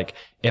 about like,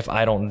 if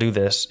I don't do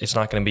this, it's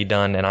not going to be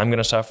done, and I'm going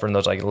to suffer, and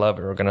those I love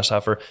are going to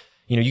suffer.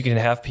 You can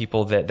have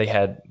people that they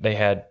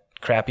had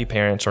crappy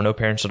parents or no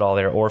parents at all.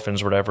 They're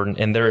orphans or whatever,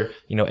 and they're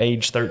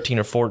age 13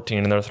 or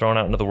 14, and they're thrown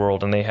out into the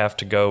world, and they have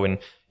to go and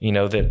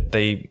that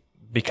they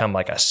become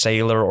like a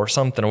sailor or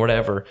something or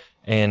whatever,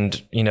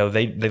 and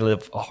they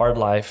live a hard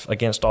life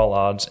against all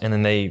odds, and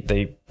then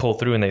they pull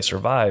through and they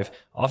survive.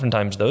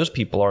 Oftentimes those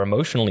people are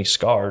emotionally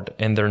scarred,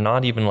 and they're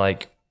not even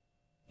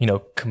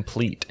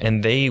complete,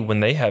 and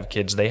when they have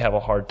kids, they have a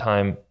hard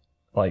time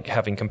like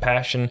having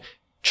compassion,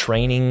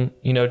 training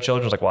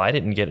children. It's like, well, I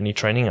didn't get any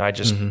training, I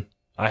just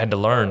I had to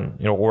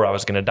learn, or I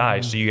was going to die,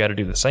 so you got to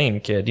do the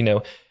same, kid,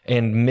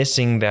 and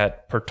missing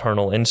that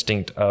paternal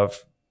instinct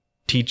of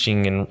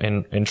teaching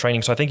and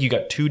training. So I think you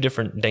got two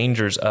different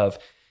dangers of,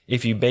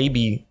 if you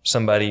baby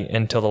somebody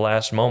until the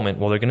last moment,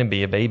 well, they're going to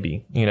be a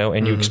baby,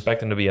 and you expect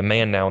them to be a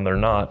man now, and they're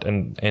not,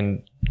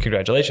 and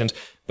congratulations.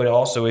 But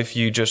also, if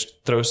you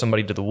just throw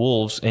somebody to the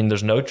wolves and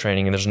there's no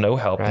training and there's no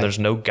help and there's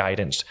no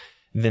guidance,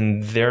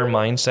 then their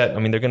mindset,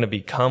 they're going to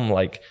become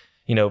like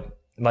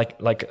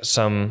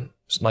some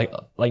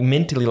like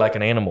mentally like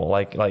an animal,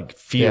 like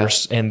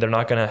fierce, and they're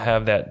not going to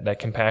have that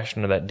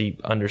compassion or that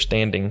deep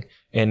understanding.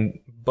 And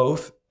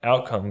both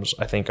outcomes,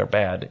 I think, are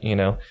bad,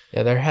 Yeah,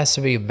 there has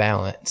to be a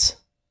balance.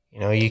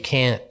 You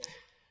can't,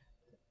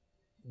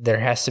 there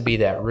has to be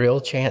that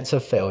real chance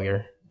of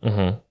failure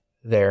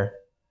there,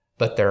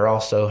 but there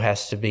also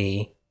has to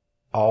be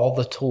all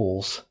the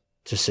tools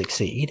to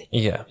succeed.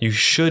 Yeah, you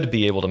should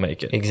be able to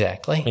make it.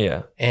 Exactly.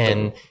 Yeah.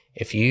 And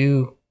if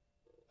you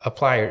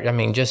apply,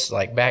 just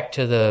like back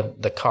to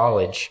the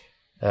college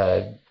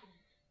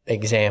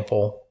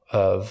example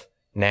of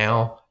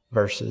now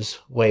versus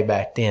way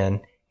back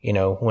then,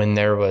 when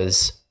there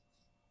was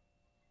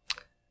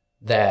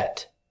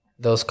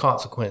those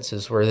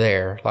consequences were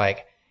there.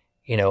 Like,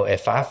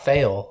 if I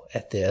fail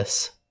at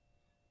this,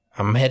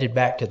 I'm headed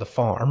back to the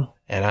farm,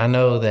 and I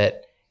know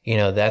that,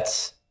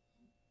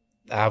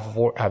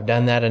 I've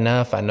done that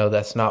enough. I know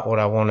that's not what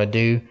I want to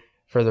do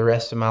for the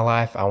rest of my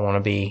life. I want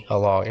to be a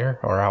lawyer,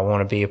 or I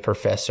want to be a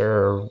professor,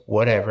 or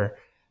whatever.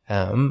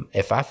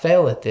 If I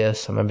fail at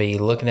this, I'm going to be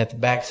looking at the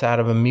backside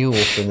of a mule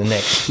for the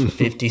next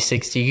 50,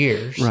 60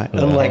 years. Right.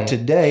 Unlike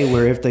today,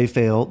 where if they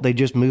fail, they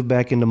just move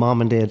back into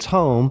mom and dad's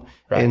home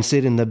and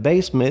sit in the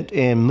basement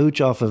and mooch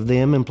off of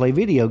them and play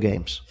video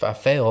games. If I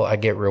fail, I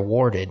get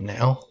rewarded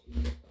now.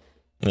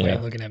 Why are you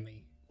looking at me?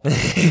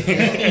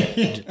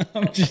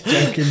 I'm just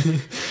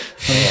joking.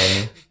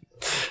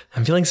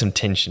 I'm feeling some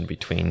tension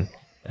between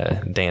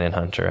Dan and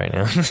Hunter right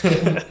now.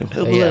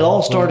 Well, it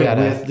all started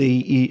with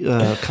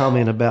the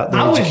comment about the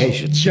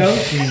education. I was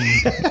joking.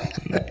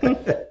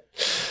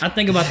 I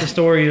think about the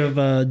story of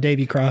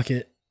Davy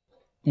Crockett,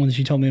 one that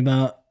you told me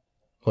about.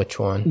 Which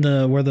one?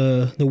 Where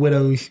the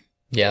widows.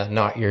 Yeah,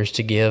 not yours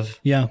to give.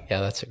 Yeah. Yeah,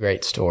 that's a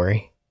great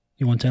story.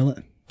 You want to tell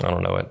it? I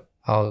don't know it.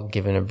 I'll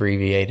give an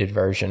abbreviated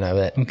version of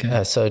it.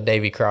 Okay. So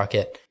Davy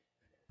Crockett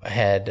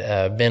had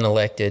been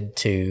elected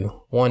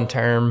to one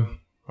term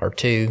or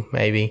two,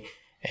 maybe,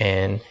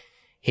 and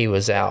he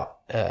was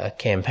out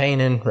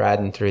campaigning,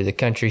 riding through the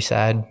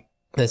countryside.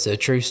 That's a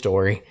true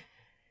story.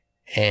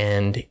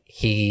 And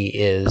he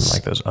is...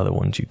 Unlike those other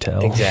ones you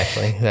tell.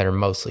 Exactly, that are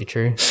mostly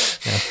true.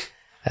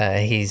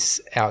 He's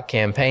out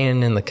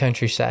campaigning in the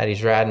countryside.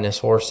 He's riding his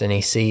horse, and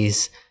he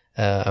sees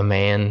a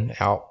man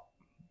out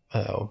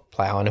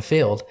plowing a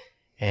field.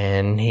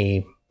 And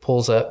he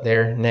pulls up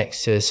there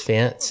next to his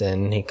fence,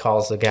 and he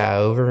calls the guy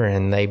over,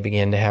 and they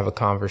begin to have a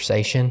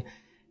conversation.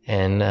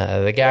 And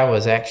the guy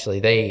was actually,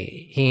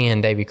 he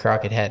and Davy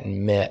Crockett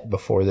hadn't met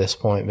before this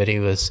point, but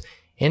he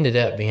ended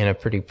up being a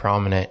pretty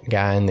prominent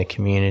guy in the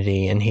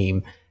community, and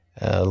he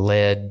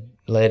led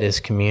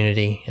his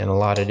community in a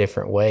lot of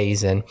different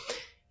ways. And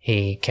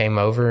he came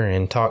over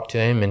and talked to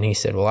him, and he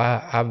said, well,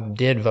 I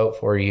did vote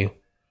for you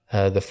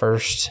the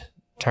first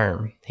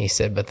term. He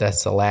said, but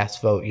that's the last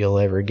vote you'll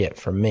ever get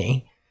from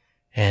me.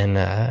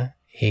 And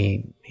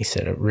he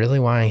said, really?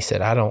 Why? He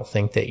said, I don't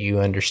think that you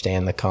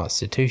understand the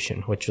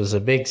Constitution, which was a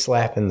big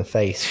slap in the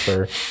face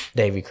for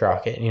Davy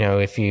Crockett.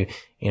 If you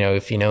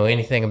know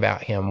anything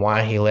about him,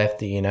 why he left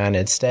the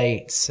United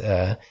States,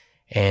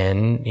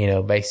 and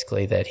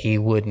basically that he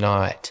would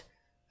not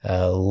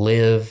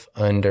live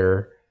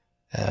under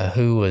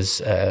who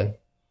was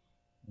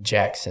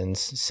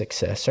Jackson's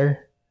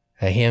successor.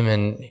 He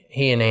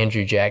and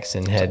Andrew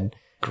Jackson had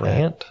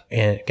Grant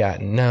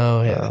gotten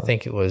I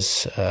think it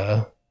was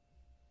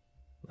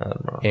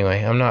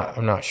anyway, I'm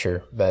not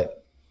sure,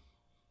 but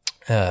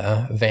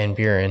Van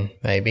Buren,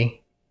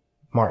 maybe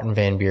Martin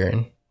Van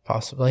Buren,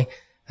 possibly,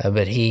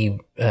 but he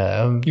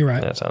you're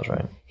right, that sounds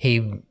right.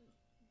 He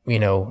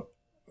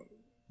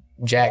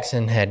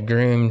Jackson had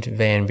groomed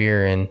Van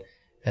Buren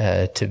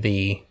to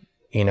be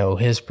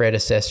his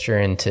predecessor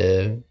and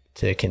to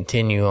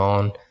continue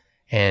on.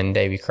 And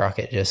Davy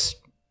Crockett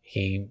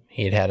he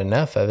had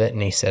enough of it,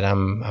 and he said,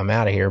 I'm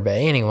out of here. But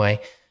anyway,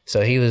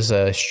 so he was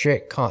a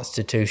strict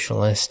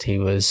constitutionalist. He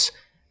was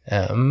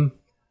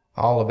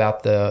all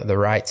about the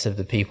rights of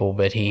the people.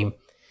 But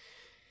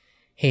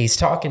he's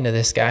talking to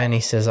this guy, and he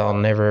says, I'll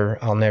never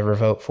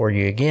vote for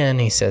you again.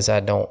 He says, I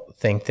don't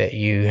think that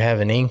you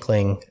have an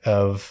inkling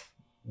of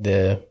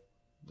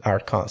our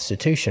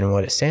Constitution and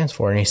what it stands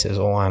for. And he says,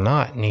 well, why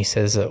not? And he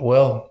says,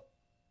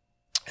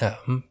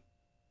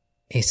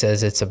 he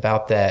says it's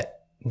about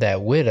that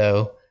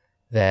widow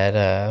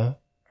that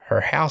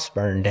her house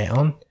burned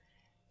down,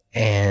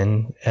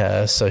 and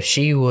so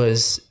she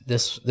was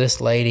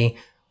this lady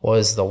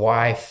was the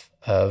wife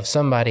of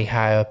somebody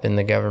high up in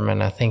the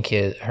government. I think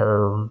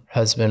her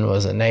husband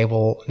was a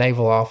naval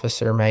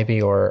officer,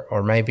 maybe,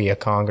 or maybe a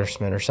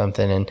congressman or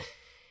something. And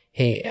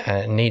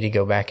I need to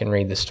go back and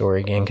read the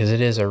story again because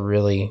it is a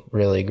really,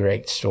 really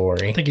great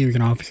story. I think he was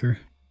an officer.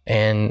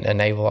 And a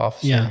naval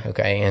officer? Yeah.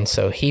 Okay, and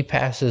so he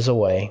passes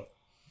away,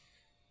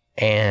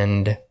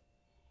 and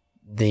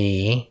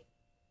the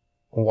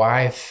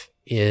wife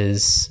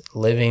is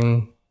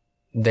living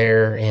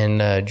there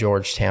in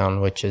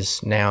Georgetown, which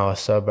is now a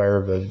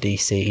suburb of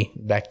D.C.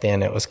 Back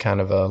then it was kind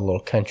of a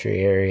little country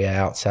area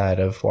outside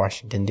of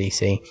Washington,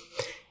 D.C.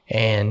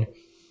 And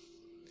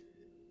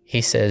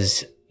he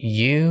says,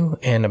 you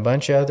and a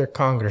bunch of other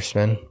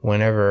congressmen,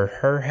 whenever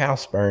her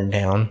house burned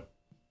down,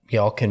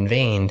 y'all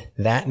convened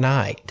that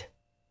night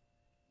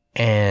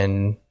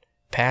and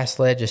passed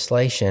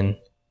legislation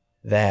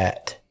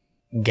that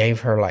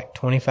gave her like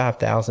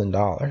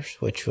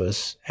 $25,000, which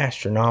was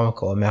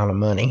astronomical amount of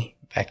money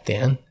back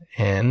then.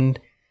 And,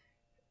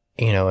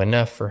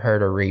 enough for her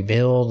to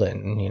rebuild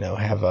and,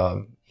 have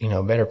a,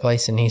 better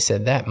place. And he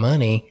said, that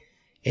money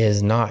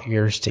is not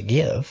yours to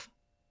give.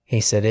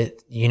 He said,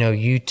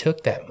 you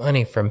took that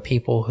money from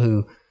people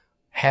who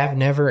have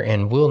never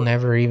and will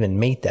never even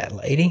meet that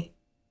lady.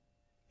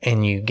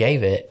 And you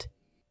gave it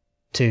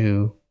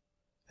to,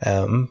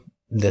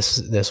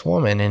 this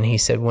woman. And he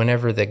said,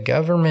 whenever the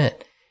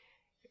government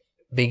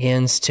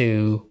begins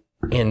to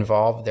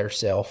involve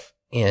themselves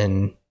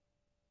in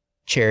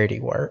charity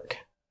work,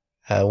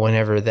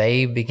 whenever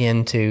they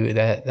begin to,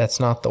 that's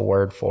not the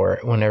word for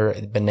it. Whenever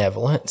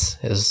benevolence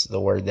is the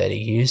word that he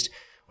used.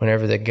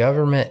 Whenever the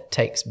government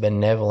takes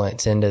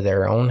benevolence into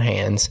their own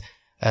hands,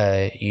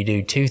 you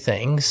do two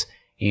things.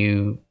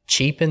 You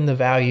cheapen the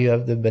value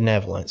of the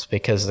benevolence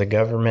because the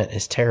government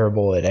is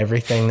terrible at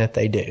everything that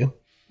they do.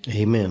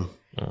 Amen.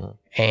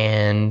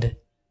 And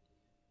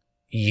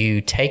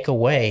you take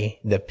away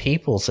the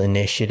people's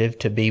initiative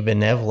to be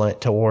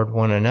benevolent toward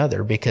one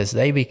another because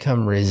they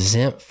become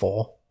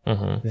resentful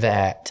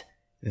that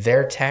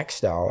their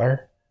tax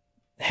dollar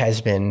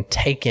has been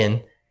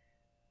taken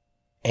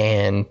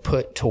and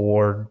put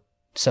toward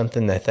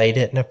something that they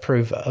didn't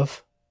approve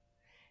of.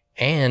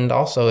 And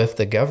also, if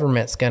the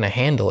government's going to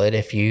handle it,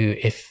 if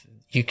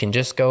you can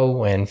just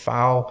go and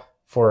file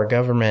for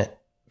government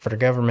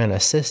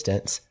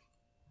assistance,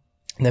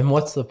 then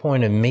what's the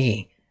point of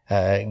me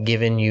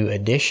giving you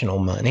additional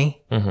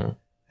money?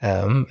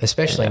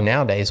 Especially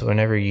nowadays,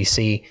 whenever you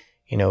see,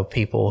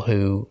 people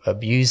who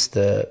abuse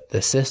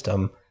the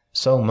system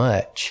so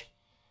much,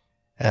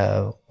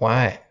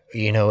 why,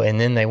 and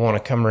then they want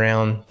to come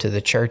around to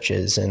the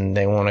churches and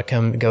they want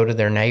to go to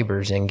their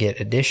neighbors and get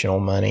additional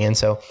money. And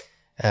so,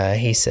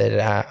 he said,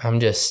 I'm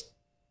just,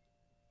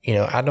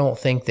 I don't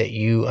think that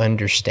you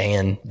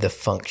understand the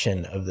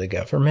function of the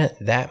government.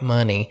 That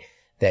money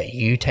that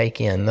you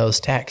take in, those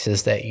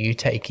taxes that you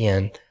take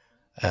in,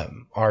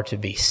 are to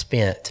be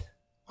spent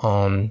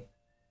on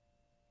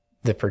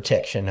the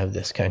protection of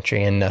this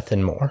country and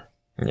nothing more.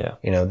 Yeah.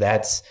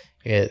 That's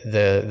it.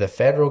 The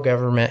federal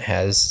government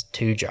has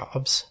two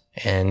jobs,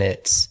 and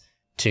it's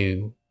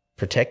to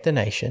protect the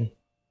nation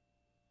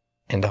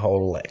and to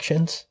hold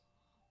elections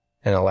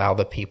and allow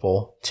the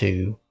people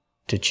to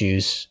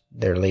choose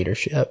their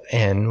leadership.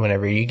 And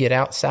whenever you get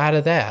outside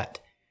of that,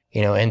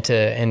 and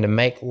to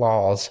make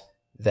laws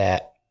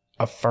that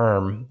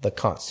affirm the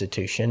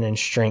Constitution and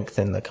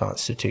strengthen the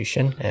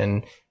Constitution,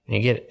 and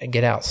when you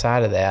get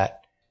outside of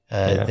that,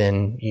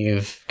 then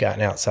you've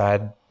gotten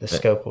outside the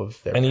scope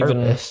of their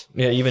purpose.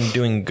 Even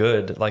doing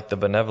good, like the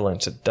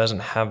benevolence, it doesn't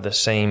have the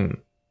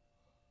same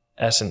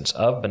essence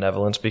of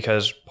benevolence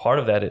because part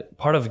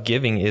of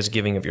giving is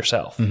giving of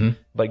yourself,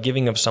 but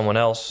giving of someone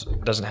else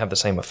doesn't have the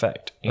same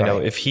effect.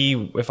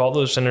 If all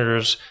those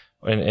senators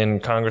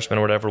and congressmen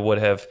or whatever would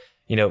have,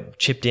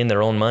 chipped in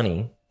their own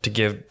money to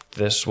give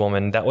this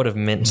woman, that would have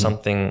meant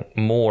something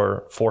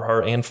more for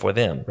her and for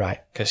them. Right.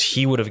 Because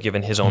he would have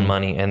given his own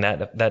money, and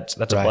that's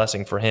a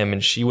blessing for him.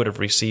 And she would have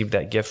received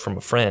that gift from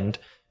a friend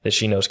that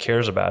she knows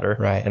cares about her.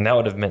 Right. And that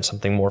would have meant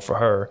something more for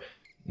her.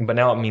 But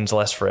now it means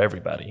less for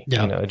everybody.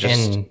 Yeah.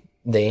 And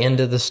the end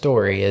of the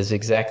story is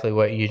exactly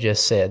what you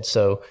just said.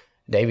 So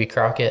Davy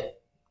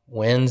Crockett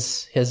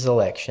wins his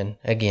election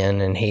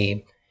again, and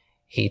he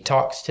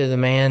talks to the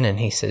man and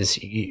he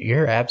says,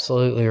 "You're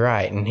absolutely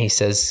right." And he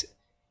says,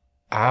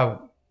 "I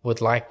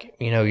would like,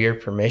 your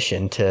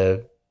permission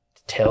to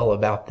tell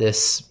about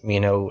this,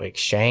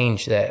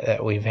 exchange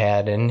that we've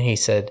had." And he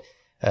said,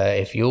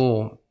 "If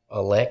you'll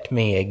elect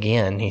me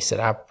again," he said,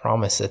 "I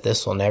promise that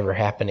this will never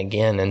happen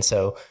again. And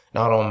so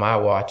not on my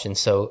watch." And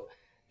so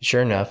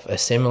sure enough, a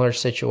similar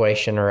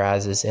situation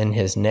arises in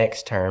his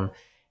next term.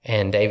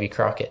 And Davy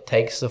Crockett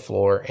takes the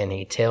floor and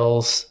he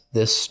tells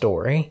this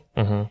story.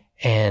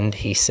 And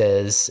he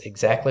says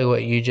exactly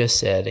what you just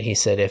said. He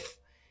said,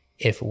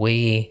 if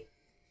we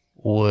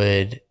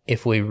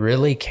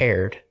really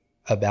cared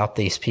about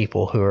these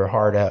people who are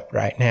hard up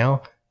right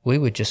now, we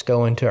would just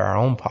go into our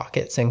own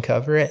pockets and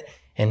cover it.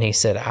 And he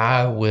said,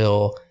 "I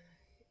will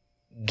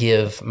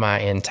give my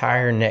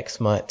entire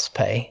next month's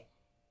pay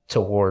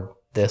toward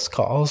this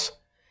cause."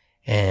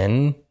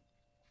 And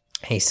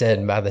he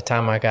said, by the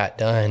time I got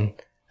done,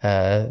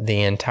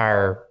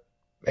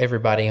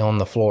 everybody on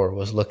the floor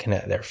was looking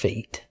at their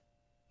feet,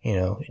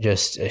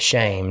 just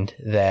ashamed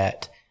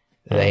that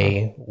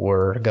they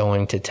were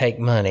going to take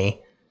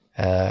money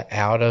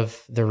out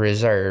of the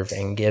reserve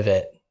and give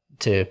it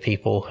to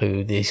people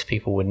who these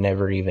people would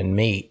never even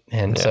meet.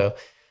 And so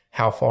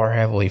how far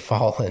have we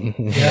fallen?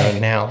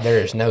 Now there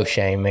is no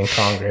shame in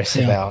Congress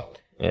about,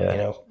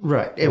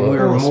 Right. And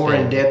we're more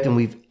in debt than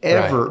we've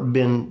ever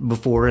been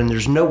before, and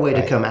there's no way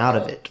to come out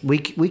of it. We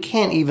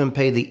can't even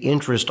pay the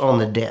interest on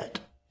the debt.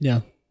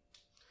 Yeah.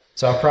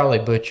 So I probably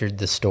butchered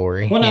the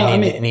story. Well, no,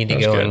 you need to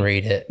go and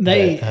read it.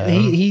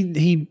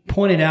 He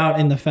pointed out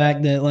in the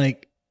fact that,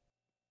 like,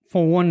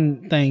 for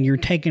one thing, you're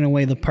taking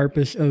away the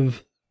purpose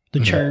of the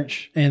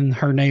church and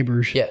her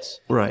neighbors. Yes.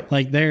 Right.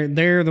 Like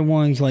they're the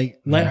ones, like,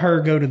 let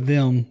her go to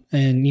them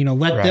and,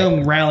 let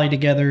them rally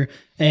together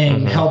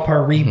and help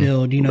her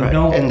rebuild, Right.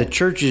 don't. And the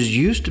churches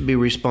used to be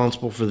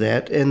responsible for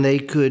that, and they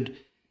could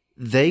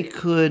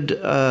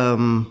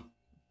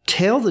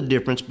tell the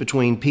difference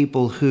between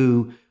people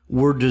who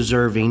were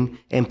deserving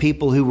and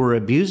people who were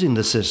abusing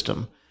the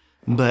system.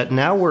 But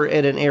now we're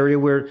at an area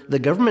where the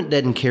government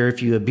doesn't care if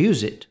you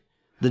abuse it.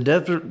 The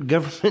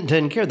government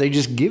doesn't care. They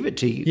just give it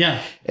to you. Yeah.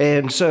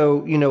 And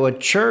so, a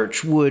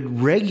church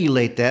would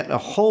regulate that a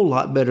whole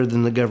lot better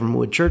than the government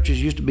would.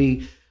 Churches used to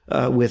be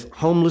with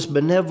homeless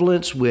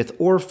benevolence, with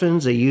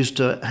orphans. They used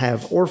to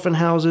have orphan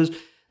houses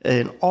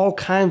and all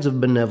kinds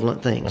of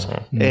benevolent things.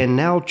 And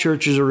now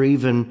churches are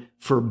even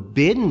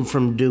forbidden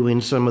from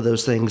doing some of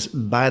those things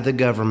by the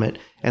government.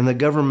 And the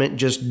government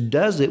just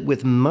does it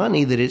with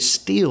money that it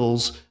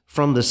steals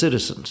from the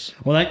citizens.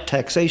 Well,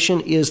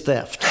 taxation is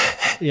theft.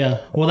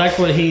 Yeah. Well, that's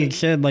what he had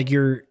said. Like,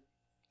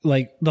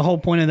 the whole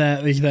point of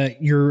that is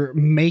that you're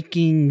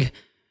making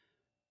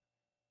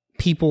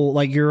people,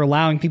 like, you're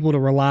allowing people to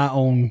rely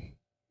on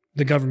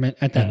the government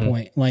at that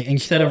point. Like,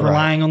 instead of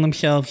relying on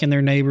themselves and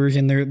their neighbors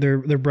and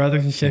their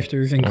brothers and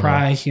sisters in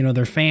Christ,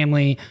 their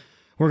family,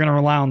 we're going to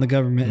rely on the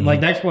government.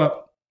 Like, that's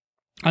what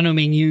I know.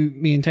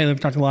 Me and Taylor have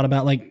talked a lot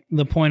about, like,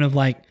 the point of,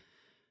 like,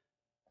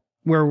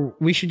 where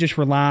we should just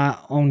rely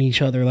on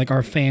each other, like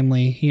our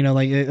family,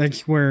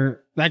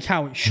 that's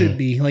how it should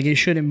be. Like, it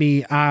shouldn't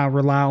be, I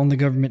rely on the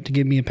government to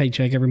give me a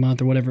paycheck every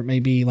month or whatever it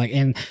may be. Like,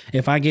 and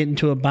if I get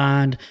into a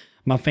bind,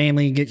 my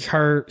family gets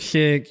hurt,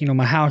 sick,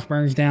 my house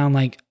burns down,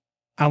 like,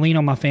 I lean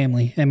on my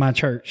family and my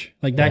church.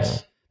 Like,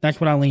 that's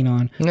what I lean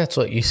on. And that's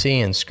what you see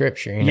in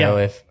scripture,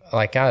 if,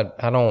 like, I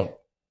don't,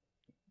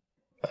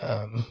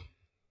 I'm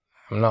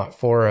not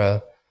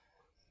for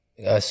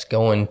us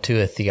going to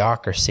a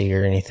theocracy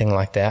or anything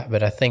like that,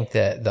 but I think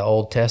that the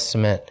Old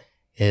Testament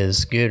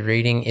is good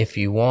reading if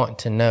you want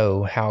to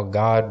know how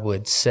God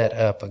would set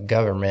up a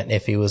government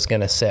if he was going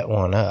to set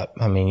one up.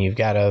 I mean, you've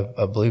got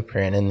a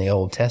blueprint in the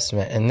Old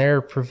Testament, and there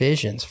are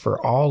provisions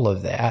for all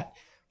of that.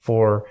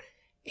 For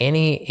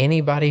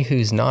anybody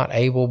who's not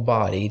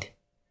able-bodied,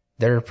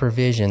 there are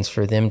provisions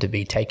for them to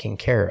be taken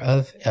care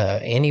of.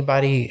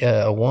 Anybody,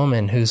 a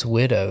woman who's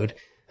widowed,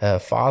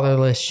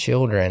 fatherless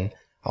children,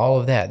 all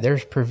of that.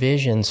 There's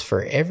provisions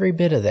for every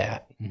bit of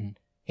that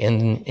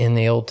in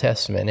the Old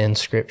Testament, in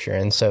Scripture.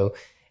 And so,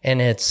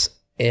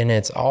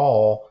 it's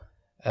all,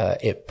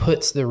 it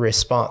puts the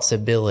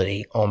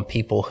responsibility on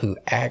people who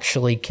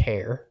actually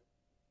care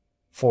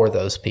for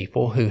those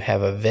people, who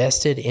have a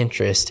vested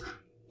interest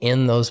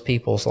in those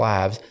people's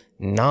lives,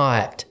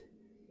 not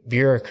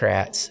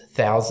bureaucrats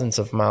thousands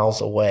of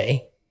miles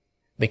away.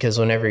 Because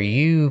whenever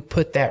you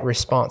put that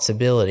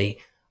responsibility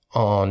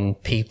on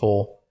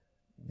people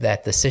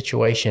that the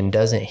situation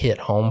doesn't hit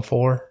home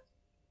for,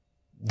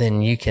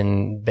 then you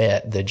can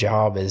bet the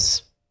job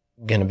is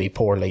going to be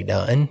poorly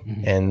done.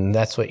 And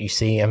that's what you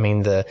see. I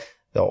mean, the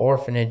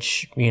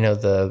orphanage,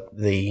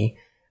 the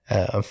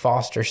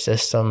foster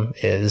system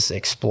is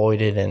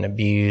exploited and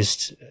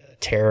abused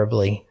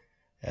terribly.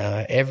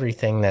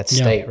 Everything that's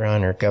state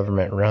run or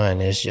government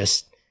run is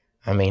just,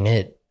 I mean,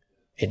 it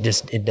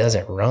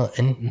doesn't run.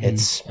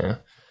 It's,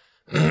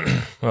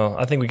 Well,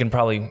 I think we can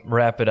probably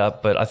wrap it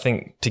up, but I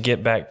think to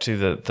get back to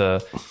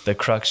the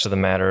crux of the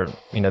matter,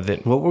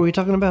 that what were we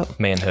talking about?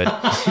 Manhood.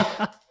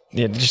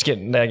 Just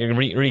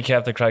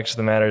recap the crux of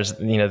the matter is,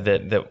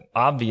 that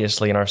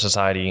obviously in our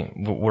society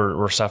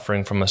we're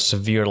suffering from a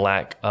severe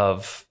lack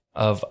of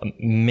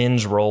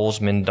men's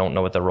roles. Men don't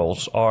know what their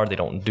roles are. They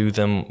don't do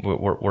them.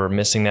 We're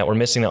missing that. We're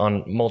missing it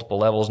on multiple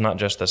levels, not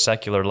just the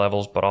secular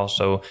levels, but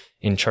also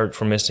in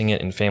church we're missing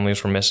it, in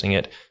families we're missing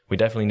it. We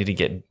definitely need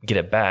to get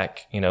it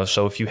back.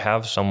 So if you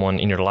have someone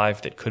in your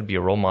life that could be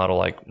a role model,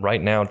 like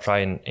right now, try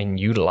and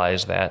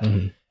utilize that.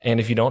 And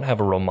if you don't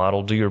have a role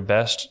model, do your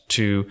best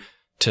to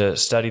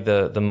study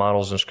the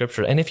models in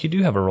Scripture. And if you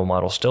do have a role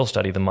model, still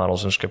study the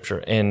models in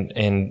Scripture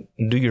and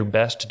do your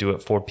best to do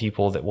it for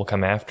people that will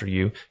come after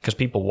you, because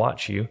people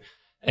watch you.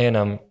 And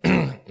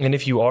and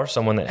if you are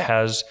someone that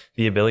has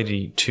the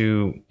ability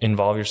to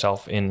involve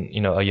yourself in,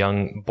 a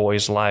young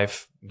boy's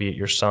life, be it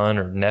your son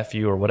or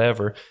nephew or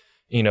whatever,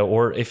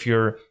 or if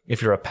you're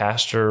a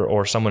pastor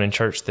or someone in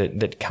church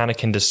that kind of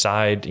can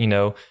decide,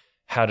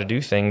 how to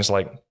do things,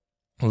 like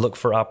look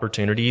for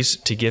opportunities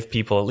to give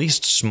people at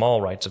least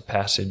small rites of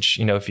passage.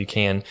 If you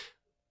can,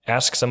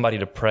 ask somebody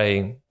to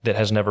pray that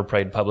has never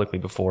prayed publicly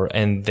before,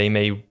 and they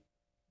may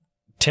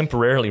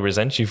temporarily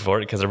resent you for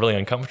it because they're really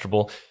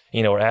uncomfortable,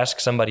 or ask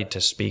somebody to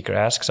speak or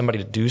ask somebody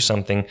to do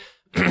something.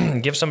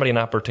 Give somebody an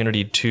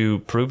opportunity to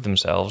prove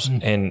themselves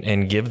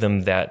and give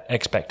them that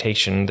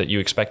expectation that you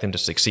expect them to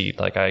succeed.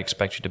 Like, I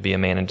expect you to be a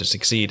man and to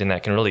succeed, and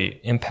that can really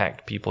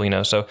impact people,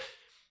 So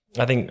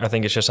I think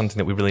it's just something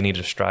that we really need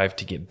to strive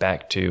to get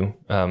back to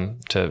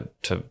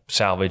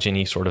salvage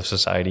any sort of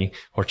society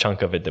or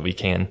chunk of it that we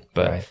can.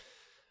 But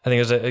I think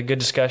it was a good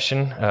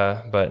discussion,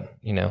 but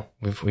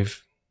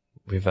we've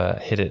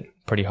hit it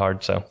pretty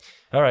hard. So,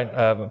 all right,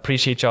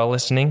 appreciate y'all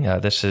listening.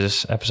 This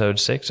is episode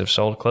 6 of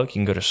Sold Cloak. You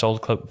can go to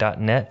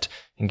soldcloak.net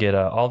and get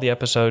all the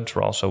episodes.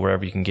 We're also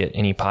wherever you can get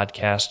any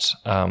podcasts.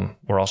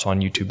 We're also on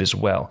YouTube as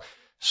well.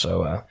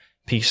 So,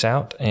 peace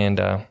out,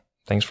 and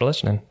thanks for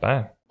listening.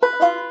 Bye.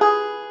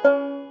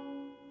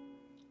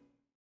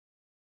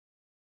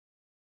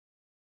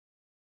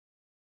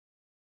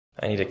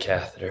 I need a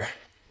catheter.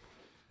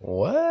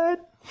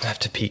 What? I have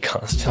to pee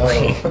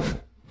constantly.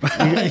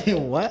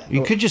 What?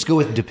 You could just go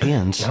with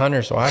depends.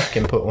 Hunter's wife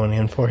can put one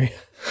in for you.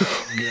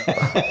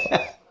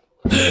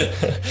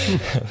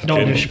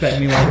 Don't disrespect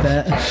me like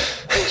that.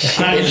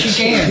 She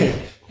can.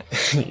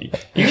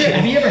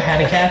 Have you ever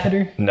had a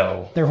catheter?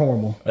 No. They're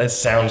horrible. That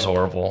sounds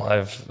horrible. I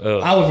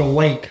was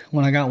awake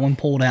when I got one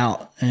pulled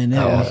out, and it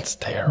was that's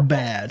terrible.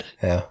 Bad.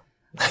 Yeah.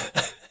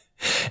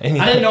 I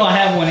didn't know I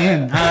had one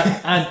in.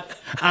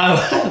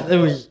 It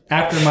was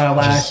after my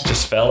last.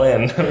 Just fell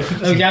in. It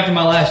was after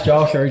my last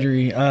jaw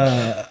surgery.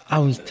 I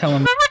was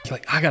telling her,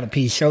 like, I gotta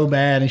pee so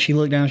bad, and she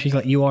looked down. She's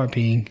like, "You are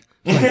peeing."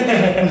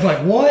 I was like,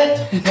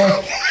 "What?"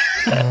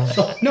 I was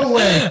like, "No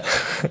way!"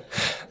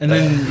 And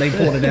then they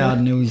pulled it out,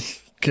 and it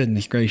was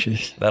goodness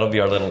gracious. That'll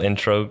be our little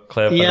intro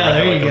clip. Yeah,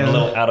 there you go. A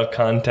little out of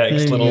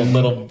context,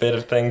 little bit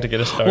of thing to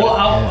get us started. Well,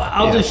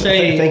 I'll just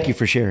say thank you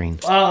for sharing.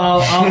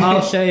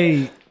 I'll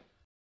say.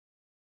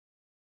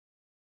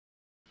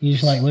 You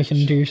just like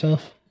listening to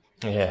yourself?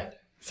 Yeah.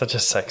 Such a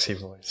sexy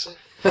voice.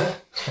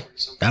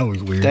 That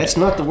was weird. That's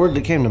not the word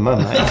that came to my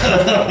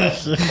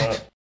mind.